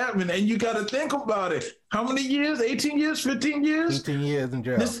make this happen. And you got to think about it. How many years? 18 years? 15 years? 18 years in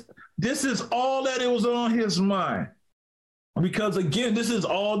jail. This is all that it was on his mind. Because, again, this is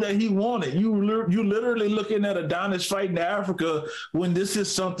all that he wanted. You literally looking at Adonis fighting Africa when this is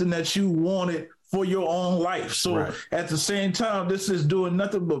something that you wanted for your own life. So at the same time, this is doing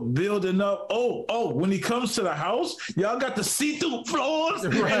nothing but building up. Oh, when he comes to the house, y'all got the see-through floors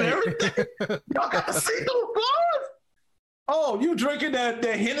and everything. Y'all got the see-through floors? Oh, you drinking that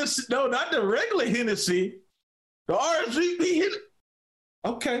Hennessy? No, not the regular Hennessy. The RSVP.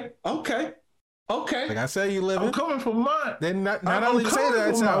 Okay. Like I said, you live. I'm coming from mine. Then not only say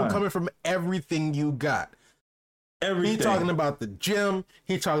that, I'm coming from everything you got. Everything. He's talking about the gym.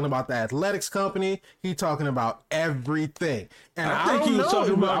 He's talking about the athletics company. He's talking about everything. And I think he was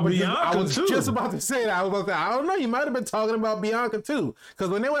talking about Bianca too. I was just about to say that. I don't know. You might have been talking about Bianca too.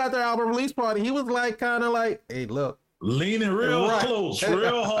 Because when they were at their album release party, he was like, kind of like, hey, look. Leaning real close,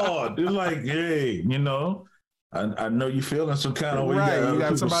 real hard. It's like, hey, I know you feeling some kind of way. You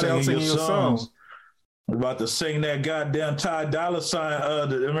got somebody else singing your songs. I'm about to sing that goddamn Ty Dolla $ign,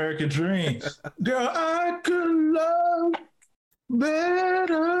 the American Dream. Girl, I could love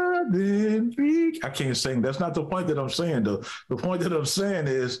better than me. I can't sing. That's not the point that I'm saying, though. The point that I'm saying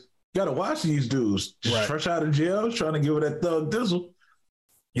is you got to watch these dudes. Fresh out of jail, trying to give her that thug dizzle.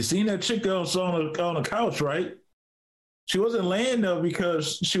 You seen that chick on the couch, right? She wasn't laying there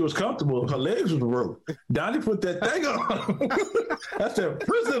because she was comfortable. Her legs was broke. Donnie put that thing on. That's that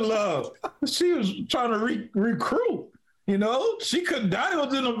prison love. She was trying to recruit. She couldn't. Donnie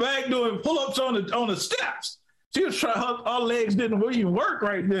was in the back doing pull-ups on the steps. She was trying. Her legs didn't even work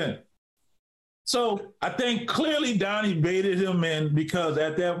right then. So I think clearly Donnie baited him in because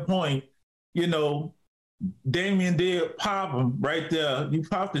at that point, Damien did pop him right there. You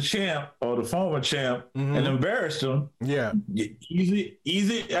popped the champ or the former champ and embarrassed him. Yeah. Easy.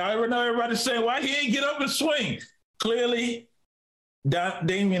 I know everybody's saying, why he ain't get up and swing? Clearly,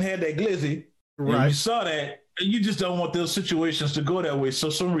 Damien had that glizzy. Right. You saw that. And you just don't want those situations to go that way. So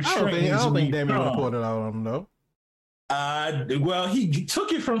some restraint. I don't think Damien would have pulled it out on him, though. Well, he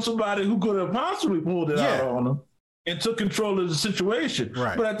took it from somebody who could have possibly pulled it out on him. And took control of the situation.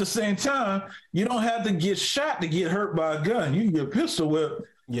 Right. But at the same time, you don't have to get shot to get hurt by a gun. You can get pistol whipped.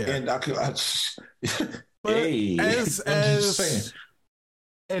 Yeah. And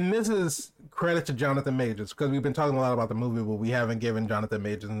and this is credit to Jonathan Majors, because we've been talking a lot about the movie, but we haven't given Jonathan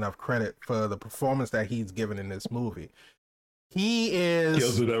Majors enough credit for the performance that he's given in this movie. He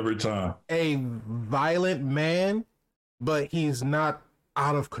kills it every time. A violent man, but he's not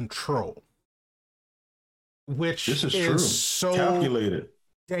out of control. Which is so calculated,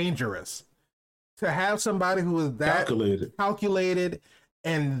 dangerous to have somebody who is that calculated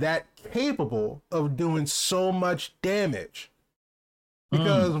and that capable of doing so much damage.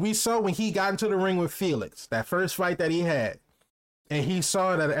 Because we saw when he got into the ring with Felix, that first fight that he had, and he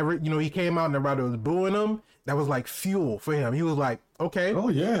saw that he came out and everybody was booing him. That was like fuel for him. He was like, okay, oh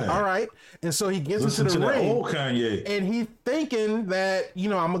yeah, all right. And so he gets into the ring, old Kanye, and he's thinking that I'm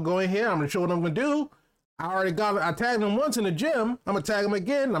gonna go in here, I'm gonna show what I'm gonna do. I tagged him once in the gym. I'm gonna tag him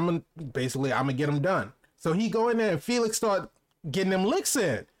again. I'm gonna get him done. So he go in there and Felix start getting them licks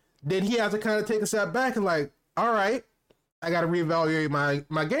in. Then he has to kind of take a step back and like, all right, I got to reevaluate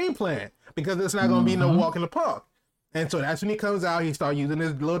my game plan because it's not going to be no walk in the park. And so that's when he comes out. He starts using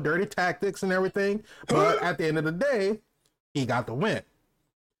his little dirty tactics and everything. But at the end of the day, he got the win.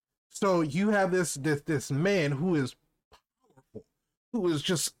 So you have this man who is powerful, who is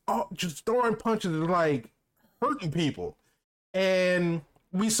just throwing punches and like hurting people. And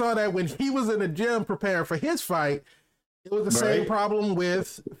we saw that when he was in the gym preparing for his fight, it was the same problem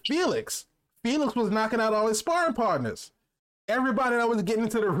with Felix. Felix was knocking out all his sparring partners. Everybody that was getting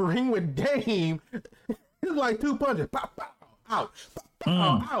into the ring with Dame, it's like 2 punches, pop, pop, out,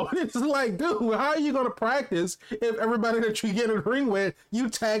 pop, out. It's like, dude, how are you going to practice if everybody that you get in the ring with, you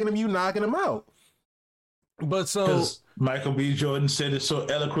tagging them, you knocking them out? But so Michael B. Jordan said it so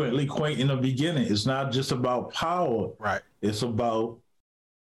eloquently, quaint in the beginning. It's not just about power, right? It's about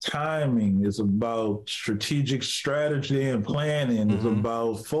timing. It's about strategy and planning. It's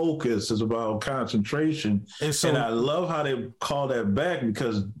about focus. It's about concentration. And I love how they call that back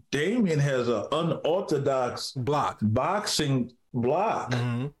because Damian has an unorthodox boxing block.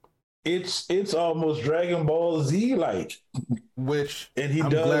 It's almost Dragon Ball Z like. I'm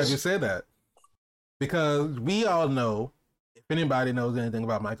glad you said that because we all know, if anybody knows anything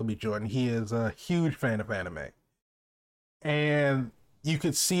about Michael B. Jordan, he is a huge fan of anime, and you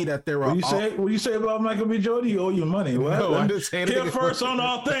could see that there were. What you say about Michael B. Jordan? You owe you money. What? No, I'm just saying. Here first on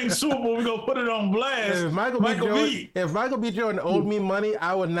All Things Super, we're gonna put it on blast. If Michael B. Jordan owed me money,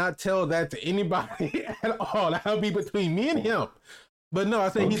 I would not tell that to anybody at all. That would be between me and him. But no, I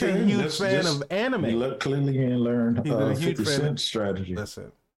think he's a huge fan of anime. You look clearly and learn he's a huge 50 fan Cent strategy.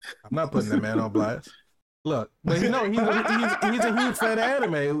 Listen, I'm not putting that man on blast. Look, but no, he's a huge fan of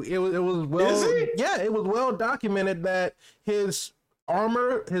anime. It was well documented that his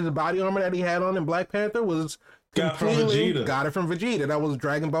body armor that he had on in Black Panther was got it from Vegeta. That was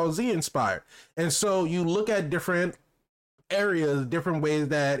Dragon Ball Z inspired. And so you look at different areas, different ways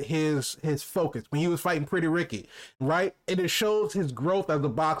that his focus when he was fighting Pretty Ricky, right? It shows his growth as a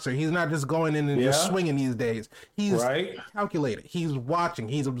boxer. He's not just going in and just swinging these days. He's calculated. He's watching.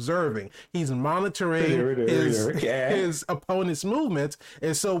 He's observing. He's monitoring his opponent's movements.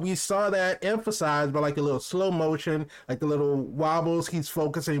 And so we saw that emphasized by like a little slow motion, like the little wobbles. He's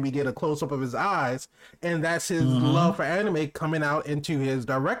focusing. We get a close up of his eyes, and that's his love for anime coming out into his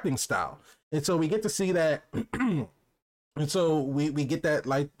directing style. And so we get to see that. And so we get that,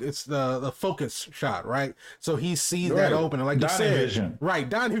 like, it's the focus shot, right? So he sees that open, and like Donnie you said, vision. Right?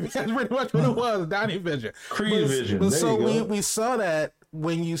 Donnie vision. That's pretty much what it was. Donnie vision. Creed vision. But so we saw that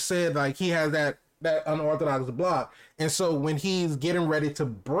when you said like he has that unorthodox block, and so when he's getting ready to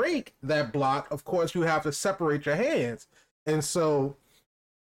break that block, of course you have to separate your hands, and so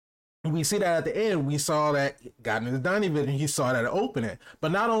we see that at the end. We saw that got in his Donnie vision. He saw that opening,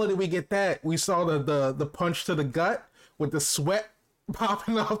 but not only did we get that, we saw the punch to the gut with the sweat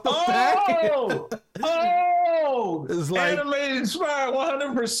popping off the back. It's like anime inspired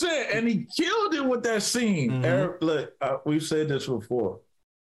 100%, and he killed it with that scene. Eric, look, we've said this before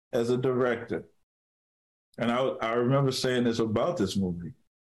as a director, and I remember saying this about this movie.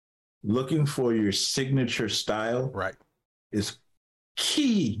 Looking for your signature style, is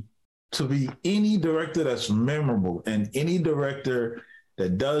key to be any director that's memorable, and any director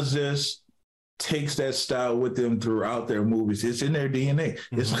that does this takes that style with them throughout their movies. It's in their DNA.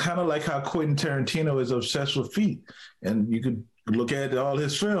 It's kind of like how Quentin Tarantino is obsessed with feet. And you could look at all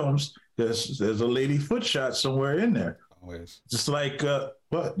his films, there's a lady foot shot somewhere in there. Always. Just like,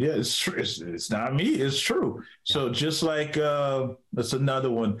 it's true. It's not me, it's true. So just like, that's another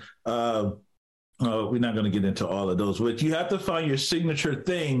one. We're not going to get into all of those, but you have to find your signature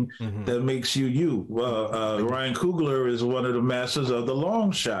thing that makes you. Ryan Coogler is one of the masters of the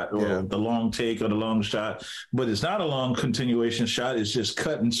long shot, or the long take, or the long shot, but it's not a long continuation shot. It's just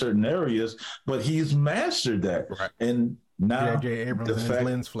cut in certain areas, but he's mastered that. Right. And now J. Abrams and his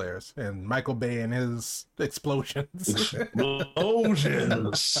lens flares, and Michael Bay and his explosions. And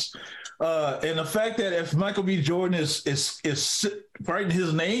the fact that if Michael B. Jordan is writing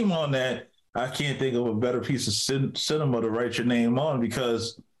his name on that, I can't think of a better piece of cinema to write your name on,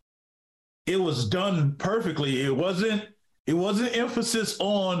 because it was done perfectly. It wasn't emphasis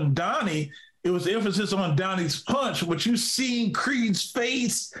on Donnie. It was emphasis on Donnie's punch, but you seen Creed's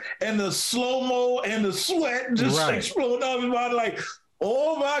face and the slow-mo and the sweat just explode off his body like,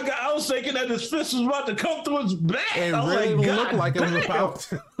 oh my God, I was thinking that his fist was about to come through his back. It really looked like it was about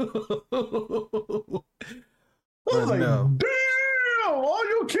to. I was like, damn, all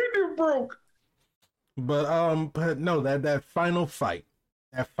your kidney broke. But no, that final fight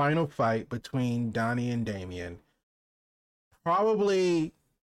between Donnie and Damian, Probably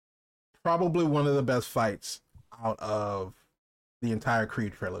one of the best fights out of the entire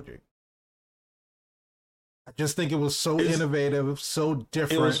Creed trilogy. I just think it was so innovative, so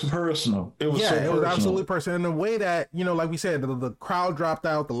different. It was personal. It was it was absolutely personal. In the way that, like we said, the crowd dropped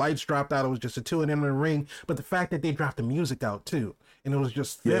out, the lights dropped out. It was just the two of them in the ring. But the fact that they dropped the music out too, and it was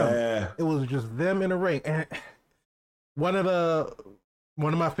just them. Yeah. It was just them in the ring. And one of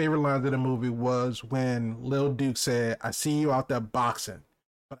my favorite lines of the movie was when Lil Duke said, "I see you out there boxing,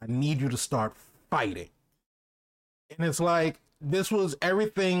 but I need you to start fighting." And it's like, this was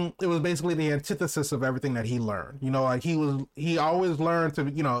everything. It was basically the antithesis of everything that he learned. Like he always learned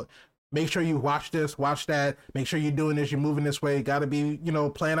to, make sure you watch this, watch that, make sure you're doing this, you're moving this way, got to be,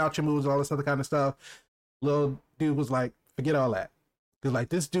 playing out your moves, all this other kind of stuff. Little dude was like, forget all that. Because like,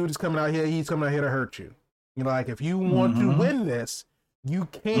 this dude is coming out here, he's coming out here to hurt you. Like, if you want to win this, you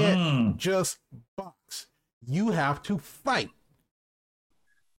can't just box. You have to fight.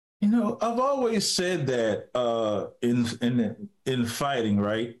 I've always said that in fighting,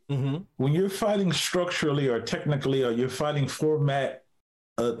 right? Mm-hmm. When you're fighting structurally or technically, or you're fighting formatly,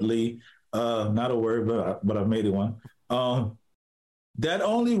 not a word, but I made it one. That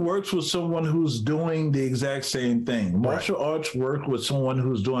only works with someone who's doing the exact same thing. Martial arts work with someone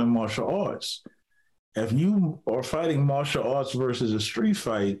who's doing martial arts. If you are fighting martial arts versus a street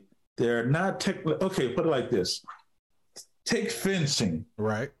fight, they're not technically. Okay, put it like this: take fencing,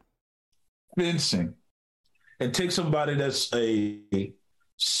 right? Fencing, and take somebody that's a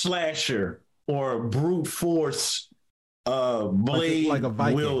slasher or a brute force blade like a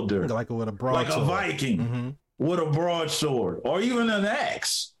Viking wielder, like with a broadsword, like a Viking with a broadsword, or even an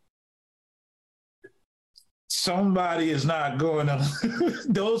axe. Somebody is not going to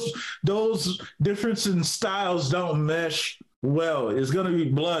those differences in styles don't mesh well. It's going to be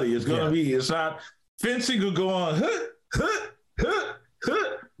bloody. It's going to be. It's not fencing. Could go on.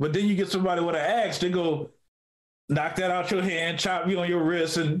 But then you get somebody with an axe, they go knock that out your hand, chop you on your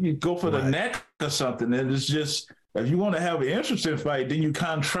wrist, and you go for the neck or something. And it's just, if you want to have an interesting fight, then you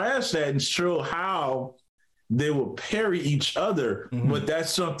contrast that and show how they will parry each other. But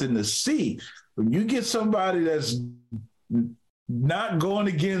that's something to see. When you get somebody that's not going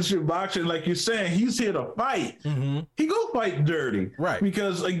against your boxing, like you're saying, he's here to fight. He go fight dirty. Right.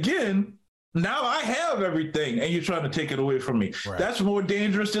 Because again, now I have everything, and you're trying to take it away from me. Right. That's more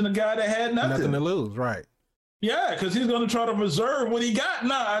dangerous than a guy that had nothing to lose, right? Yeah, because he's going to try to preserve what he got.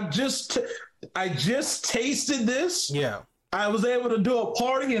 Nah, I just tasted this. Yeah, I was able to do a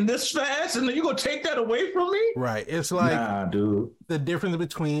party in this fast, and then you're going to take that away from me? Right. It's like, nah, dude. The difference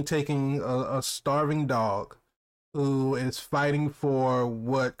between taking a starving dog who is fighting for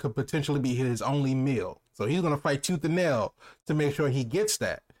what could potentially be his only meal. So he's going to fight tooth and nail to make sure he gets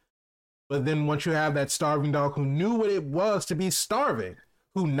that. But then once you have that starving dog who knew what it was to be starving,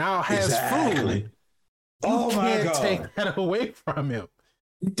 who now has food, you can't take that away from him.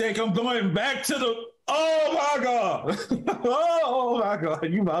 You think I'm going back to the... Oh, my God. Oh, my God.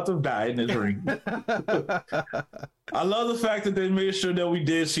 You about to die in this ring. I love the fact that they made sure that we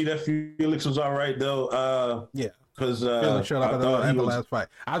did see that Felix was all right, though. Yeah. Because Felix showed up at the last fight.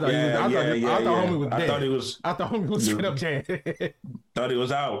 I thought homie was dead. I thought homie was straight up dead. Thought he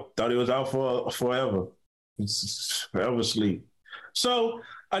was out. Thought he was out for forever. Forever asleep. So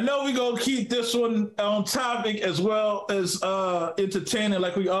I know we're going to keep this one on topic as well as entertaining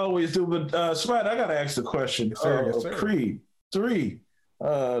like we always do. But Spot, I got to ask the question. Yes, sir. Yes, sir. Creed 3,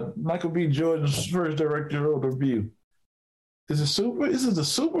 Michael B. Jordan's first directorial debut. Is it a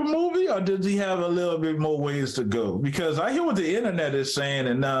super movie, or does he have a little bit more ways to go? Because I hear what the internet is saying,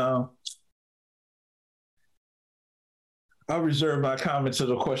 and I'll reserve my comments to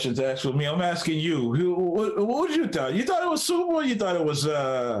the questions asked with me. I'm asking you, what would you thought? You thought it was super, or you thought it was,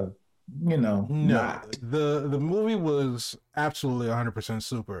 No, not? The movie was absolutely 100%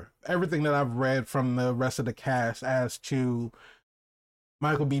 super. Everything that I've read from the rest of the cast as to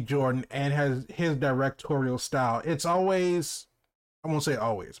Michael B. Jordan and his directorial style, it's always, I won't say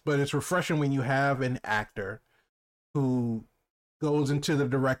always, but it's refreshing when you have an actor who goes into the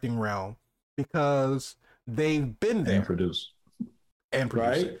directing realm, because they've been there. And produced.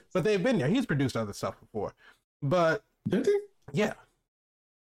 Right? But they've been there. He's produced other stuff before. But did he? Yeah.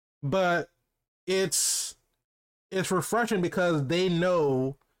 But it's refreshing because they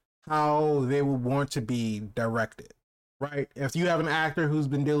know how they would want to be directed. Right. If you have an actor who's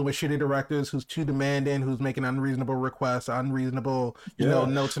been dealing with shitty directors, who's too demanding, who's making unreasonable requests, unreasonable,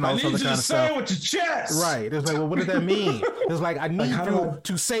 notes and all this other kind of stuff. I need you to say it with your chest. Right. It's like, well, what does that mean? It's like, I need you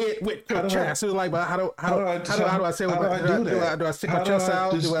to say it with your chest. It's like, but how do I say it? Do I stick my chest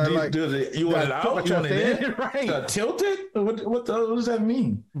out? You want it out? You want it in? Right. Tilt it? What does that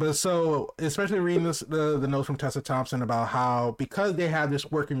mean? But so, especially reading the notes from Tessa Thompson about how, because they have this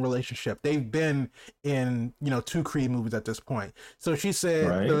working relationship, they've been in, 2 Creed movies at this point. So she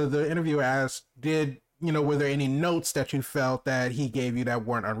said, the interviewer asked, were there any notes that you felt that he gave you that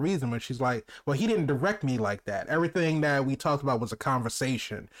weren't unreasonable? And she's like, well, he didn't direct me like that. Everything that we talked about was a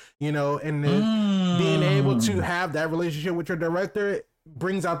conversation, and then being able to have that relationship with your director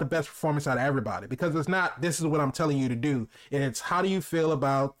brings out the best performance out of everybody, because it's not, this is what I'm telling you to do. It's, how do you feel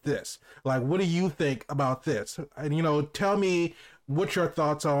about this? Like, what do you think about this? And, tell me what your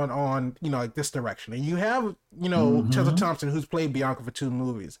thoughts on like this direction. And you have Tessa Thompson, who's played Bianca for 2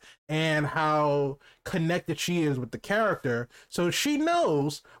 movies, and how connected she is with the character, so she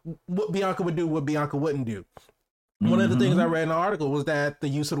knows what Bianca would do, what Bianca wouldn't do. One of the things I read in the article was that the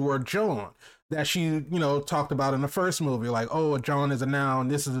use of the word John that she talked about in the first movie, like, oh, a John is a noun,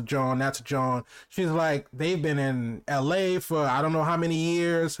 this is a John, that's a John. She's like, they've been in LA for I don't know how many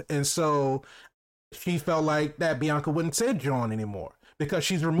years, and so she felt like that Bianca wouldn't say John anymore, because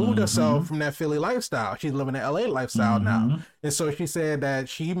she's removed herself from that Philly lifestyle. She's living an LA lifestyle now. And so she said that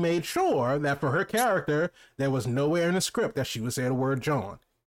she made sure that for her character, there was nowhere in the script that she would say the word John.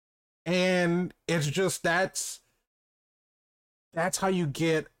 And it's just, that's how you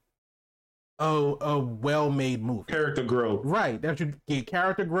get a well-made movie. Character growth. Right. That you get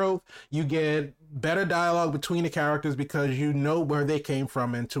character growth. You get better dialogue between the characters, because you know where they came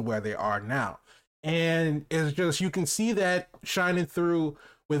from and to where they are now. And it's just, you can see that shining through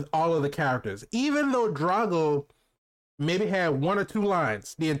with all of the characters. Even though Drago maybe had 1 or 2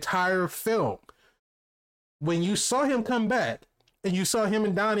 lines the entire film, when you saw him come back and you saw him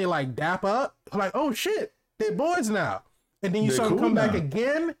and Donnie like dap up, like, oh shit, they're boys now. And then you saw him come back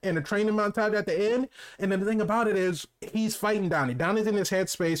again in a training montage at the end. And then the thing about it is, he's fighting Donnie. Donnie's in this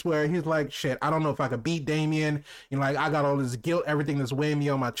headspace where he's like, shit, I don't know if I could beat Damien. Like, I got all this guilt, everything that's weighing me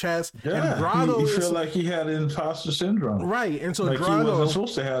on my chest. Yeah, and Drago he felt like he had imposter syndrome. Right. And so like Drago, he wasn't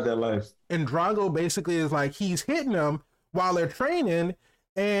supposed to have that life. And Drago basically is like, he's hitting them while they're training.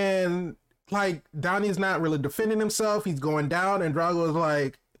 And like, Donnie's not really defending himself. He's going down. And Drago is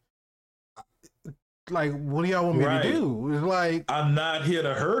like, what do y'all want me to do? It's like, I'm not here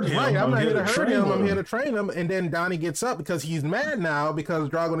to hurt him. Right, I'm not here to hurt him. I'm here to train him. And then Donnie gets up because he's mad now because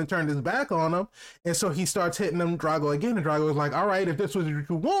Drago had turned his back on him. And so he starts hitting him, Drago again. And Drago is like, all right, if this was what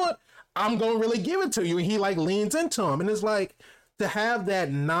you want, I'm going to really give it to you. And he like leans into him. And it's like, to have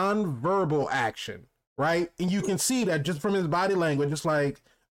that non-verbal action, right? And you can see that just from his body language. It's like,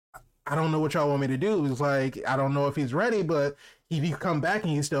 I don't know what y'all want me to do. It's like, I don't know if he's ready, but he come back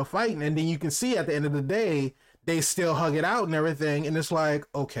and he's still fighting. And then you can see at the end of the day, they still hug it out and everything. And it's like,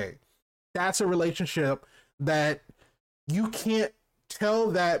 okay, that's a relationship that you can't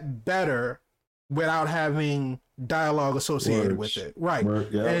tell that better without having dialogue associated with it. Right.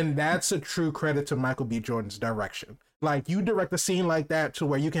 Yeah. And that's a true credit to Michael B. Jordan's direction. Like, you direct a scene like that to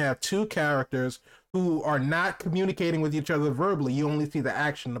where you can have 2 characters who are not communicating with each other verbally. You only see the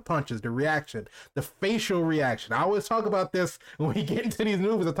action, the punches, the reaction, the facial reaction. I always talk about this when we get into these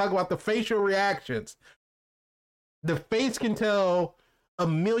movies. I talk about the facial reactions. The face can tell a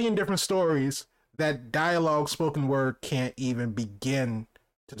million different stories that dialogue, spoken word can't even begin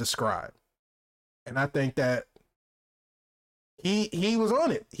to describe. And I think that he was on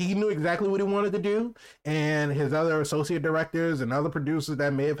it. He knew exactly what he wanted to do, and his other associate directors and other producers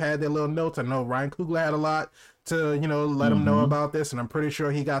that may have had their little notes. I know Ryan Coogler had a lot to, let him know about this, and I'm pretty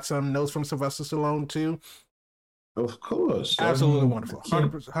sure he got some notes from Sylvester Stallone too. Of course, absolutely wonderful,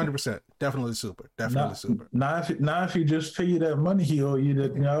 100%, definitely super, super. Now, if he just pay you that money he owe you,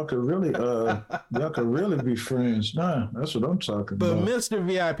 that y'all could really be friends. Nah, that's what I'm talking about. But Mr.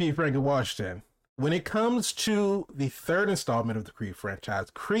 VIP Frankie Washington, when it comes to the 3rd installment of the Creed franchise,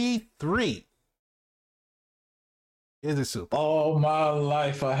 Creed 3, is it super? All my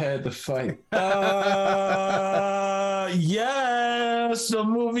life I had to fight. Yes, the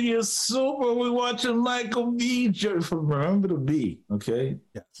movie is super. We're watching Michael B. Jordan. Remember the B, okay?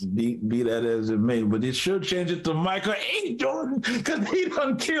 Yes. Be that as it may, but it should change it to Michael A. Jordan, because he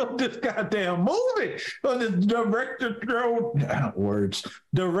done killed this goddamn movie on his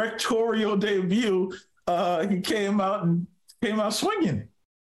directorial debut. He came out swinging.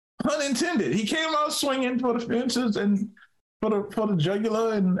 Unintended. He came out swinging for the fences, and for the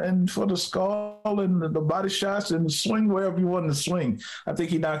jugular and for the skull and the body shots and the swing wherever you want to swing. I think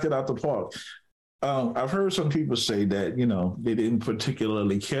he knocked it out the park. I've heard some people say that, they didn't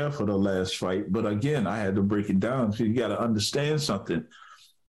particularly care for the last fight. But again, I had to break it down. So you got to understand something.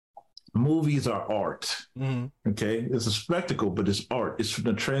 Movies are art. Mm-hmm. Okay. It's a spectacle, but it's art. It's from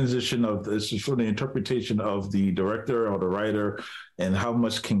the transition this is from the interpretation of the director or the writer and how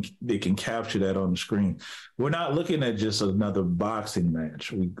much they can capture that on the screen. We're not looking at just another boxing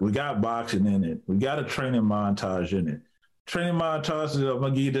match. We got boxing in it. We got a training montage in it. Training montage, I'm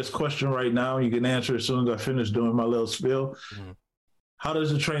going to give you this question right now. You can answer as soon as I finish doing my little spiel. Mm-hmm. How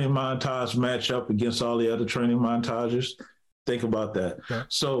does the training montage match up against all the other training montages? Think about that. Okay.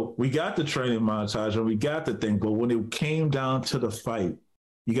 So we got the training montage and we got the thing, but when it came down to the fight,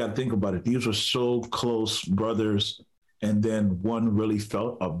 you got to think about it. These were so close brothers, and then one really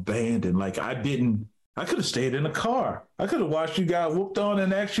felt abandoned. Like I could have stayed in the car. I could have watched you guys whooped on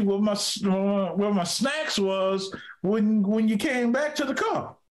and asked you where my snacks was when you came back to the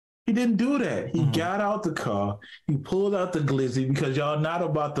car. He didn't do that. He got out the car. He pulled out the glizzy because y'all not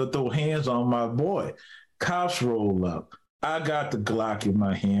about to throw hands on my boy. Cops roll up. I got the Glock in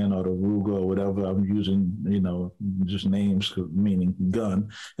my hand or the Ruger or whatever I'm using, just names meaning gun.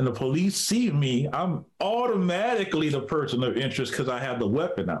 And the police see me. I'm automatically the person of interest because I have the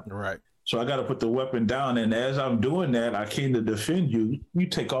weapon out. Right. So I got to put the weapon down. And as I'm doing that, I came to defend you. You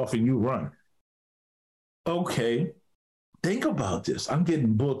take off and you run. Okay. Think about this. I'm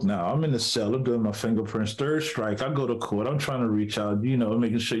getting booked now. I'm in the cell. I'm doing my fingerprints. Third strike. I go to court. I'm trying to reach out,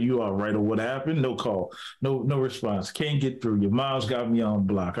 making sure you are right or what happened. No call. No response. Can't get through. Your mom's got me on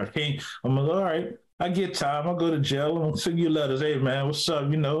block. I'm like, all right. I get time. I'll go to jail. I'm going to send you letters. Hey, man, what's up?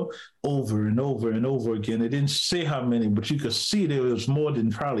 Over and over and over again. It didn't say how many, but you could see there was more than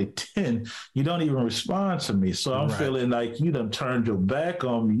probably 10. You don't even respond to me. So I'm feeling like you done turned your back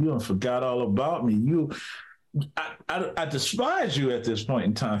on me. You done forgot all about me. I despise you at this point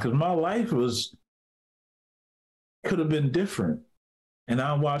in time because my life could have been different. And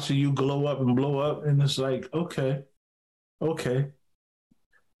I'm watching you glow up and blow up. And it's like, okay.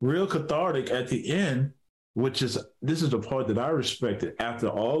 Real cathartic at the end, this is the part that I respected. After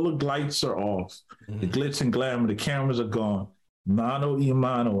all the lights are off, the glitz and glamour, the cameras are gone. Mano y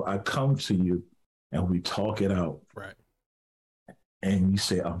mano, I come to you and we talk it out. Right. And you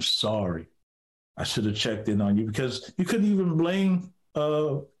say, I'm sorry. I should have checked in on you because you couldn't even blame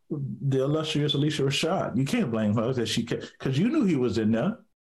the illustrious Alicia Rashad. You can't blame her because you knew he was in there.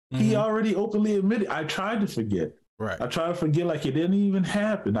 Mm-hmm. He already openly admitted. I tried to forget. Right. I tried to forget like it didn't even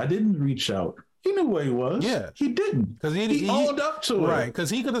happen. I didn't reach out. He knew where he was. Yeah. He didn't. Because he owned up to it. Right. Because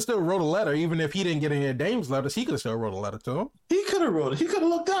he could have still wrote a letter, even if he didn't get any of Dame's letters, he could have still wrote a letter to him. He could have wrote it. He could have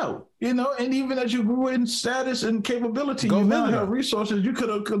looked out, and even as you grew in status and capability, you now have resources, you could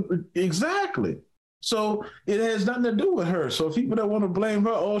have, exactly. So it has nothing to do with her. So people that want to blame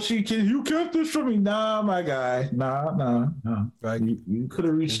her, you kept this from me. Nah, my guy. Nah. Like, you could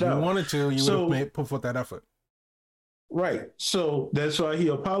have reached out. If you wanted to, you would have put forth that effort. Right. So that's why he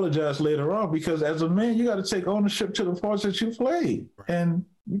apologized later on, because as a man, you got to take ownership to the parts that you played. Right. And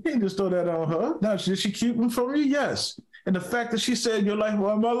you can't just throw that on her. Now, did she keep him from you? Yes. And the fact that she said your life,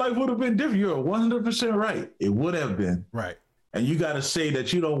 well, my life would have been different. You're 100% right. It would have been. Right. And you got to say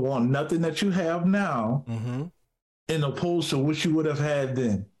that you don't want nothing that you have now in opposed to what you would have had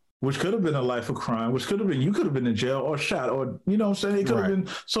then, which could have been a life of crime, which could have been, you could have been in jail or shot, or, you know what I'm saying? It could have been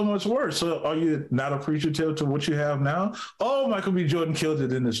so much worse. So are you not appreciative to what you have now? Oh, Michael B. Jordan killed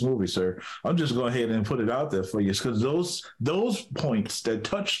it in this movie, sir. I'm just going ahead and put it out there for you, because those points that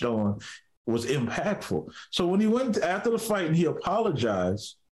touched on was impactful. So when he went after the fight and he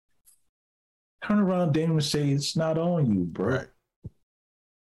apologized, turn around, Damon, and say, it's not on you, bro. Right.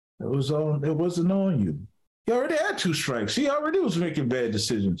 It wasn't on you. He already had 2 strikes. He already was making bad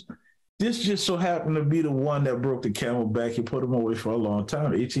decisions. This just so happened to be the one that broke the camel back and put him away for a long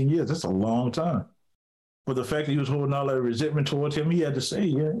time. 18 years, that's a long time. But the fact that he was holding all that resentment towards him, he had to say,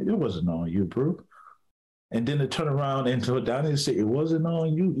 yeah, it wasn't on you, bro. And then to turn around and to Donnie and say, it wasn't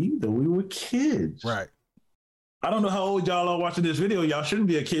on you either. We were kids. Right. I don't know how old y'all are watching this video. Y'all shouldn't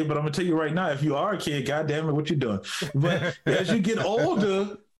be a kid, but I'm going to tell you right now, if you are a kid, God damn it, what you doing? But as you get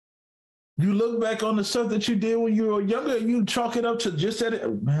older, you look back on the stuff that you did when you were younger, and you chalk it up to just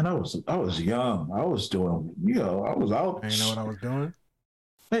that. Man, I was young. I was doing, I was out. I didn't know what I was doing.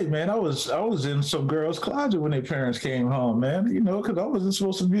 Hey, man, I was in some girl's closet when their parents came home, man, because I wasn't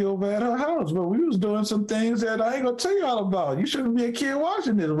supposed to be over at her house, but we was doing some things that I ain't going to tell you all about. You shouldn't be a kid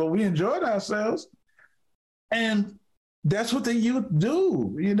watching this, but we enjoyed ourselves. And that's what the youth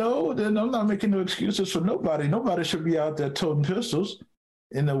do, you know. Then I'm not making no excuses for nobody. Nobody should be out there toting pistols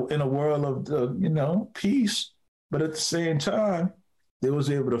in a world of peace. But at the same time, they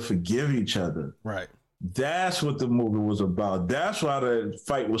was able to forgive each other. Right. That's what the movie was about. That's why the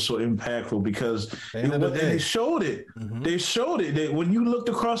fight was so impactful, because they showed it. Mm-hmm. They showed it. When you looked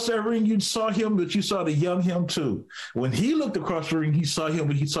across that ring, you saw him, but you saw the young him too. When he looked across the ring, he saw him,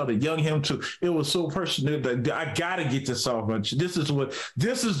 but he saw the young him too. It was so personal that I gotta get this off. This is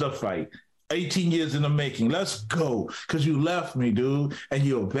the fight. 18 years in the making. Let's go. Because you left me, dude, and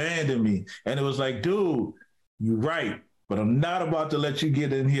you abandoned me. And it was like, dude, you're right. But I'm not about to let you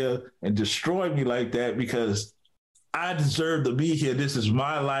get in here and destroy me like that, because I deserve to be here. This is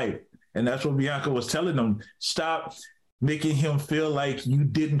my life. And that's what Bianca was telling them. Stop making him feel like you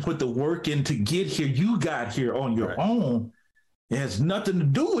didn't put the work in to get here. You got here on your own. It has nothing to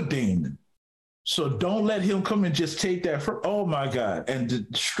do with Damon. So don't let him come and just take that oh my God, and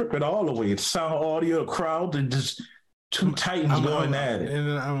strip it all away. It's sound, audio, crowd, and just two titans going at it.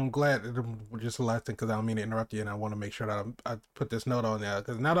 And I'm glad, just the last thing, because I don't mean to interrupt you, and I want to make sure that I put this note on there,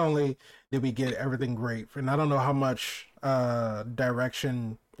 because not only did we get everything great, and I don't know how much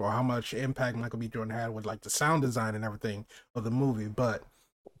direction or how much impact Michael B. Jordan had with like the sound design and everything of the movie, but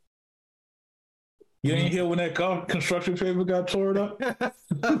you ain't hear when that construction paper got torn up?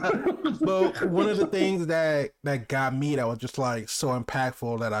 But one of the things that got me, that was just like so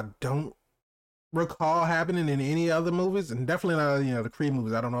impactful, that I don't recall happening in any other movies, and definitely not the Creed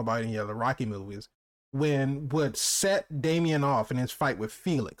movies. I don't know about any other Rocky movies. When would set Damien off in his fight with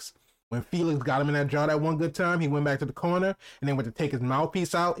Felix. When Felix got him in that jaw that one good time, he went back to the corner and then went to take his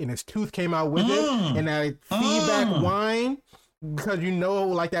mouthpiece out, and his tooth came out with it, and that feedback whine. Because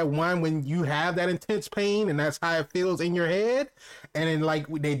like that whine when you have that intense pain, and that's how it feels in your head. And then like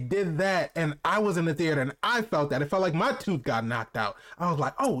they did that, and I was in the theater and I felt that. It felt like my tooth got knocked out. I was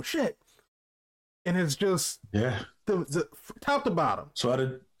like, oh shit. And it's just the top to bottom.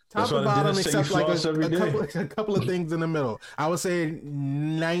 So top to bottom, except like a couple of things in the middle. I would say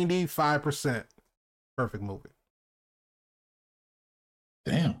 95% perfect movie.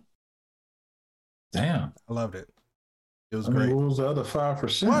 Damn. I loved it. It was great. What was the other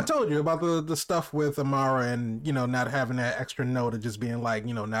 5%? Well, I told you about the stuff with Amara, and not having that extra note of just being like,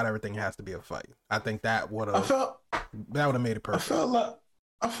 not everything has to be a fight. I think that would have made it perfect.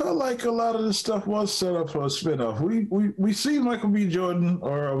 I felt like a lot of this stuff was set up for a spinoff. We see Michael B. Jordan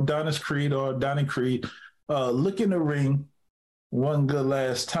or Adonis Creed or Donnie Creed look in the ring one good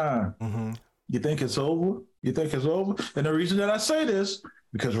last time. Mm-hmm. You think it's over? And the reason that I say this,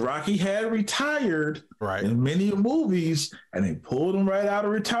 because Rocky had retired in many movies, and they pulled him right out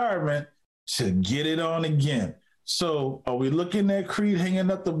of retirement to get it on again. So are we looking at Creed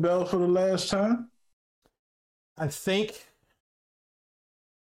hanging up the belt for the last time? I think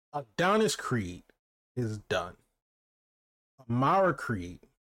Adonis Creed is done. Amara Creed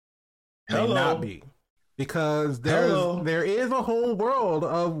may not be, because there is a whole world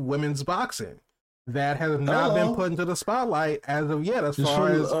of women's boxing that has not been put into the spotlight as of yet. As far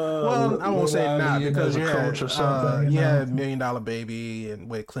as I won't say not, because you had $1 Million Baby and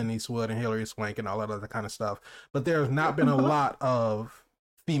with Clint Eastwood and Hilary Swank and all that other kind of stuff, but there's not been a lot of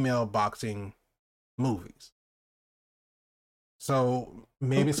female boxing movies. So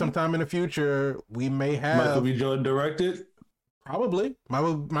maybe sometime in the future we may have Michael B. Jordan directed. Probably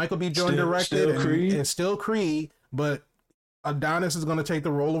Michael B. Jordan directed and still Creed, but Adonis is going to take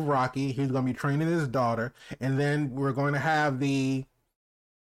the role of Rocky. He's going to be training his daughter, and then we're going to have the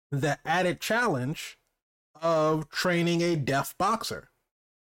added challenge of training a deaf boxer.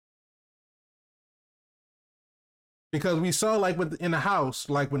 Because we saw like in the house,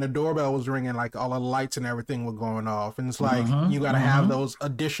 like when the doorbell was ringing, like all the lights and everything were going off, and it's like you got to have those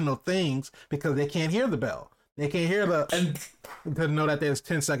additional things because they can't hear the bell. They can't hear to know that there's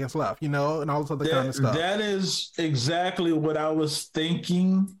 10 seconds left, and all this other kind of stuff. That is exactly what I was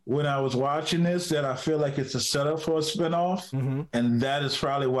thinking when I was watching this, that I feel like it's a setup for a spinoff. Mm-hmm. And that is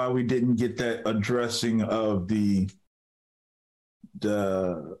probably why we didn't get that addressing of the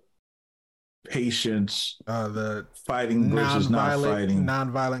patients, the fighting versus not fighting.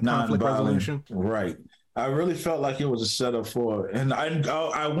 Nonviolent conflict resolution. Right. I really felt like it was a setup for, and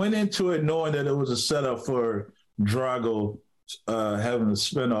I went into it knowing that it was a setup for Drago having a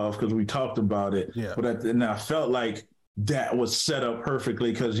spinoff, because we talked about it. Yeah. But and I felt like that was set up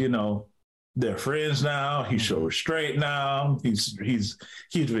perfectly, because they're friends now. He's so restrained now. He's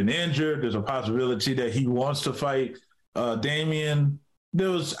been injured. There's a possibility that he wants to fight Damien.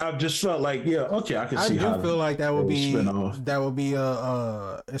 I just felt like, I can see how. I do feel like that would be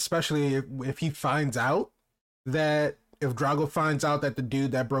especially if he finds out that if Drago finds out that the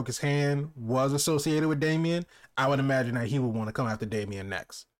dude that broke his hand was associated with Damien, I would imagine that he would want to come after Damien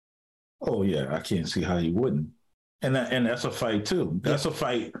next. Oh yeah, I can't see how he wouldn't. And that's a fight too. That's a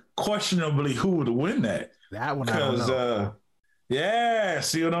fight. Questionably, who would win that? That one I don't know. Yeah,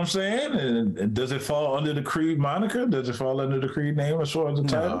 see what I'm saying? And does it fall under the Creed moniker? Does it fall under the Creed name as far as the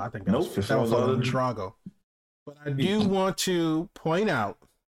title? No, I think that falls under Drago. But I do want to point out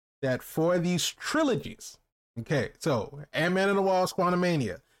that for these trilogies, okay, so Ant-Man and the Wasp,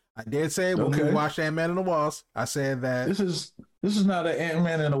 Quantumania. I did say when we watched Ant-Man and the Wasp, I said that this is not an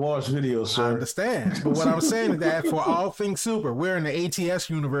Ant-Man and the Wasp video, sir. I understand, but what I'm saying is that for all things super, we're in the ATS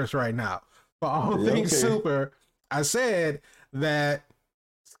universe right now. For all things super, I said that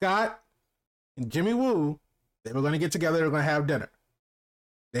Scott and Jimmy Woo, they were going to get together. They were going to have dinner.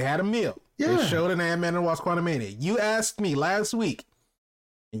 They had a meal. Yeah. They showed an Ant-Man and the Wasp Quantumania. You asked me last week,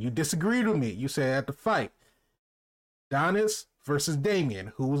 and you disagreed with me. You said at the fight, Adonis versus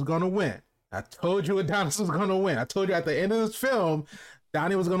Damien, who was going to win? I told you Adonis was going to win. I told you at the end of this film,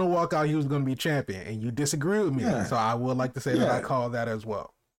 Donnie was going to walk out. He was going to be champion, and you disagreed with me. Yeah. So I would like to say that I called that as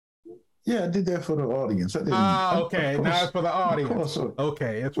well. Yeah, I did that for the audience. Okay. Now it's for the audience.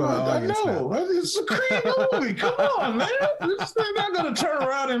 Okay, it's for the audience. I know. It's a Creed movie. Come on, man. They're not going to turn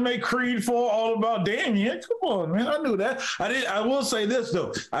around and make Creed 4 all about Damien. Come on, man. I knew that. I will say this,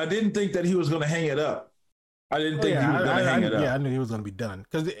 though. I didn't think that he was going to hang it up. I didn't think he was going to hang it up. Yeah, I knew he was going to be done.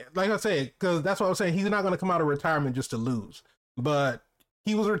 Because, like I said, that's what I was saying. He's not going to come out of retirement just to lose. But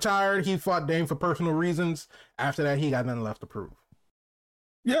he was retired. He fought Dame for personal reasons. After that, he got nothing left to prove.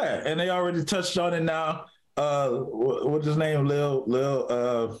 Yeah, and they already touched on it now. What's his name? Lil,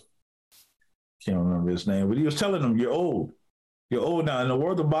 can't remember his name, but he was telling him, you're old. You're old now. In the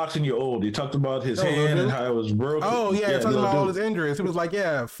world of boxing, you're old. He talked about his hand and how it was broken. Oh, yeah, talking about all his injuries. He was like,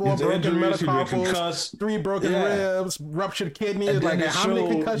 4 broken metatarsals, 3 broken ribs, ruptured kidneys. Like, how many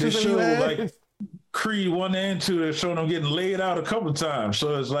concussions have you had? Like, Creed 1 and 2, they're showing him getting laid out a couple of times.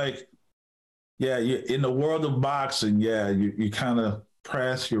 So it's like, you're in the world of boxing, you kind of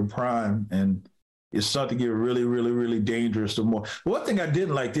past your prime and it started to get really, really, really dangerous. The more one thing I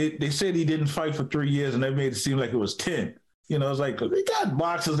didn't like, they said he didn't fight for 3 years and they made it seem like it was 10. You know, it's like they got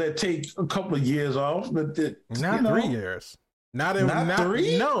boxers that take a couple of years off, but not 3 years. Not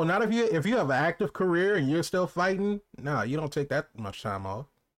 3. No, not if you have an active career and you're still fighting. No, you don't take that much time off.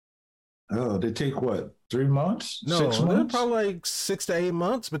 Oh, they take what? 3 months? No, 6 months? Probably like 6 to 8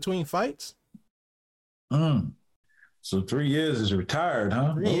 months between fights. So 3 years is retired,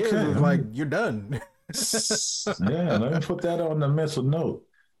 huh? 3 years is like you're done. Yeah, let me put that on the mental note.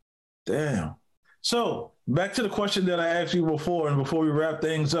 Damn. So back to the question that I asked you before, and before we wrap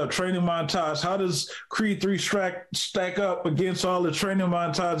things up, training montage. How does Creed 3 stack up against all the training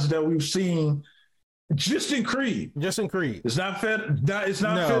montages that we've seen? Just in Creed. It's not fair. It's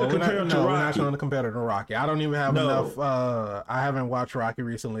not fair to compare to Rocky. We're not going to compare it to Rocky. I don't even have enough. I haven't watched Rocky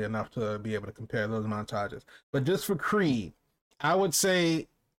recently enough to be able to compare those montages. But just for Creed, I would say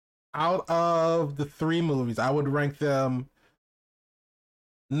out of the 3 movies, I would rank them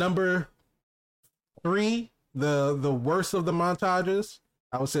number 3, the worst of the montages.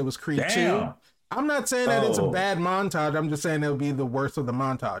 I would say it was Creed 2. I'm not saying that it's a bad montage. I'm just saying it would be the worst of the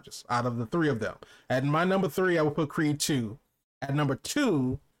montages out of the 3 of them. At my number 3, I would put Creed 2. At number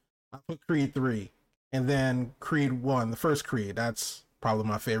 2, I put Creed 3. And then Creed 1, the first Creed. That's probably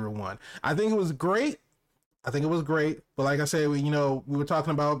my favorite one. I think it was great. But like I said, we were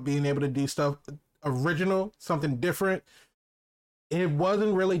talking about being able to do stuff original, something different. It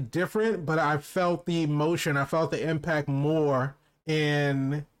wasn't really different, but I felt the emotion. I felt the impact more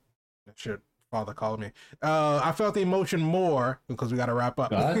in... Father called me. I felt the emotion more because we got to wrap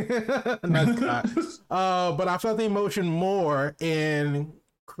up. Not God. But I felt the emotion more in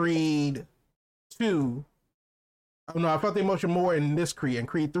Creed 2. Oh, no, I felt the emotion more in this Creed, in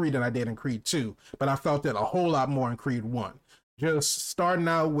Creed 3 than I did in Creed 2. But I felt it a whole lot more in Creed 1. Just starting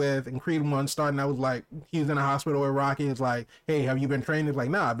out with, in Creed 1, like, he was in a hospital with Rocky. It's like, hey, have you been trained? He's like,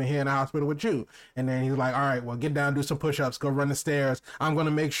 nah, I've been here in the hospital with you. And then he's like, all right, well, get down, do some push-ups, go run the stairs. I'm going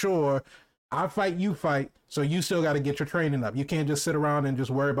to make sure I fight, you fight, so you still got to get your training up. You can't just sit around and just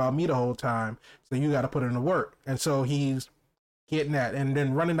worry about me the whole time. So you got to put in the work. And so he's getting that. And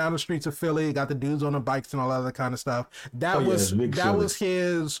then running down the streets of Philly, got the dudes on the bikes and all that other kind of stuff. That was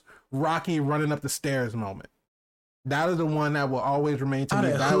his Rocky running up the stairs moment. That is the one that will always remain to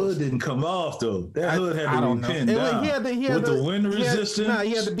me. That hood didn't come off, though. That hood had to be pinned down. With the wind resistance?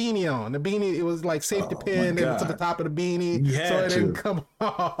 He had the beanie on. The beanie, it was like safety pin. It was to the top of the beanie. So it didn't come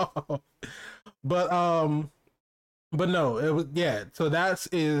off. But no, it was, so that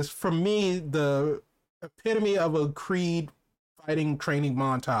is, for me, the epitome of a Creed fighting training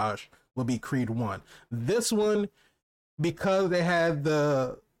montage will be Creed 1. This one, because they had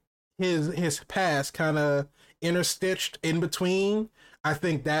his past kind of interstitched in between, I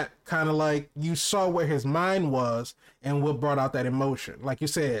think that kind of like you saw where his mind was and what brought out that emotion. Like you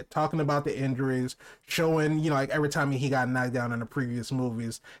said, talking about the injuries, showing, you know, like every time he got knocked down in the previous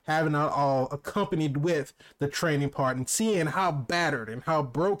movies, having it all accompanied with the training part and seeing how battered and how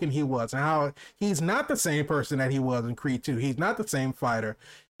broken he was and how he's not the same person that he was in Creed 2. He's not the same fighter.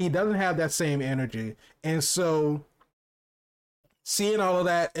 He doesn't have that same energy. And so seeing all of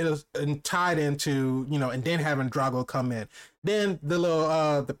that and tied into, you know, and then having Drago come in. Then the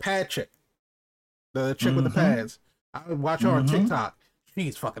little the pad chick. The chick with the pads. I would watch her on TikTok.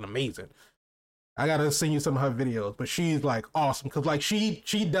 She's fucking amazing. I gotta send you some of her videos, but she's like awesome because like she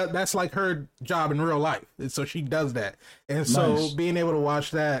does, that's like her job in real life. And so she does that. And so being able to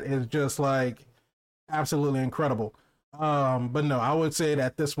watch that is just like absolutely incredible. But no, I would say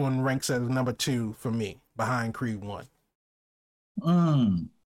that this one ranks as number 2 for me behind Creed 1.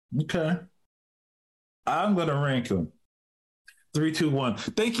 Okay. I'm gonna rank them 3, 2, 1.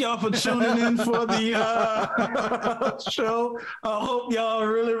 Thank y'all for tuning in for the show. I hope y'all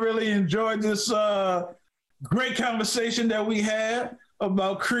really enjoyed this great conversation that we had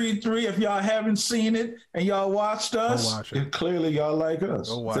about Creed 3. If y'all haven't seen it and y'all watched us, clearly y'all like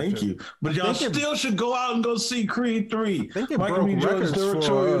us. Thank you. But y'all still should go out and go see Creed 3. I think it broke records for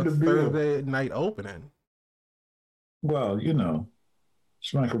Thursday night opening. Well, you know,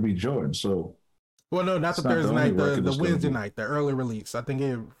 it's Michael B. Jordan, so. Well, no, not the Thursday night, the Wednesday night, the early release. I think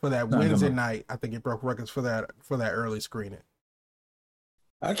for that Wednesday night, I think it broke records for that early screening.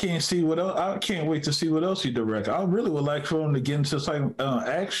 I can't see what else. I can't wait to see what else he direct. I really would like for him to get into some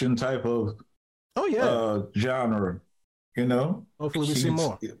action type of genre. You know, hopefully we see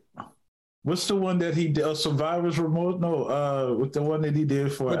more. What's the one that he did? Survivor's Remorse? No, with the one that he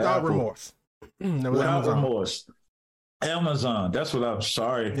did for Without Apple. Remorse. Without Remorse. Amazon. That's what I'm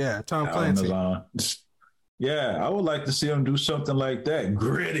sorry. Yeah, Tom Clancy. Amazon. Yeah, I would like to see him do something like that.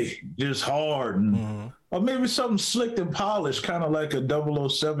 Gritty, just hard. And, or maybe something slick and polished, kind of like a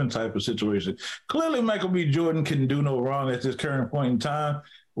 007 type of situation. Clearly, Michael B. Jordan can do no wrong at this current point in time,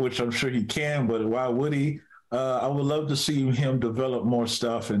 which I'm sure he can, but why would he? I would love to see him develop more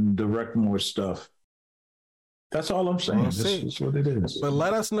stuff and direct more stuff. That's all I'm saying. This is what it is. But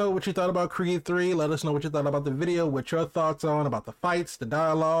let us know what you thought about Creed 3. Let us know what you thought about the video, what your thoughts on about the fights, the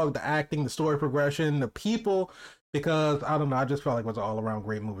dialogue, the acting, the story progression, the people, because I don't know, I just felt like it was an all-around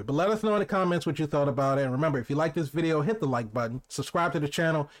great movie. But let us know in the comments what you thought about it. And remember, if you like this video, hit the like button, subscribe to the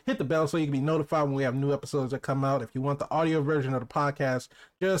channel, hit the bell so you can be notified when we have new episodes that come out. If you want the audio version of the podcast,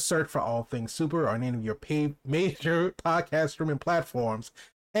 just search for All Things Super on any of your major podcast streaming platforms.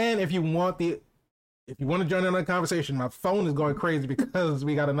 And if you want to join in on the conversation, my phone is going crazy because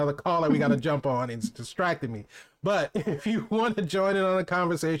we got another call that we got to jump on. It's distracting me. But if you want to join in on the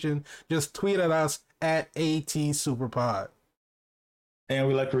conversation, just tweet at us at ATSuperPod. And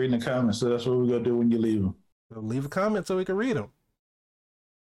we like to read in the comments, so that's what we're going to do when you leave them. So leave a comment so we can read them.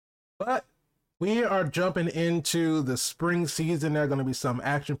 But we are jumping into the spring season. There are going to be some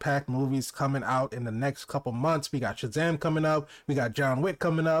action-packed movies coming out in the next couple months. We got Shazam coming up. We got John Wick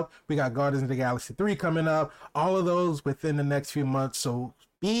coming up. We got Guardians of the Galaxy 3 coming up. All of those within the next few months. So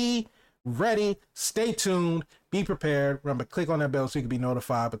be ready. Stay tuned. Be prepared. Remember, click on that bell so you can be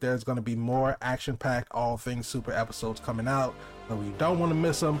notified. But there's going to be more action-packed All Things Super episodes coming out. So we don't want to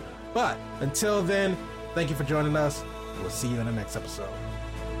miss them. But until then, thank you for joining us. We'll see you in the next episode.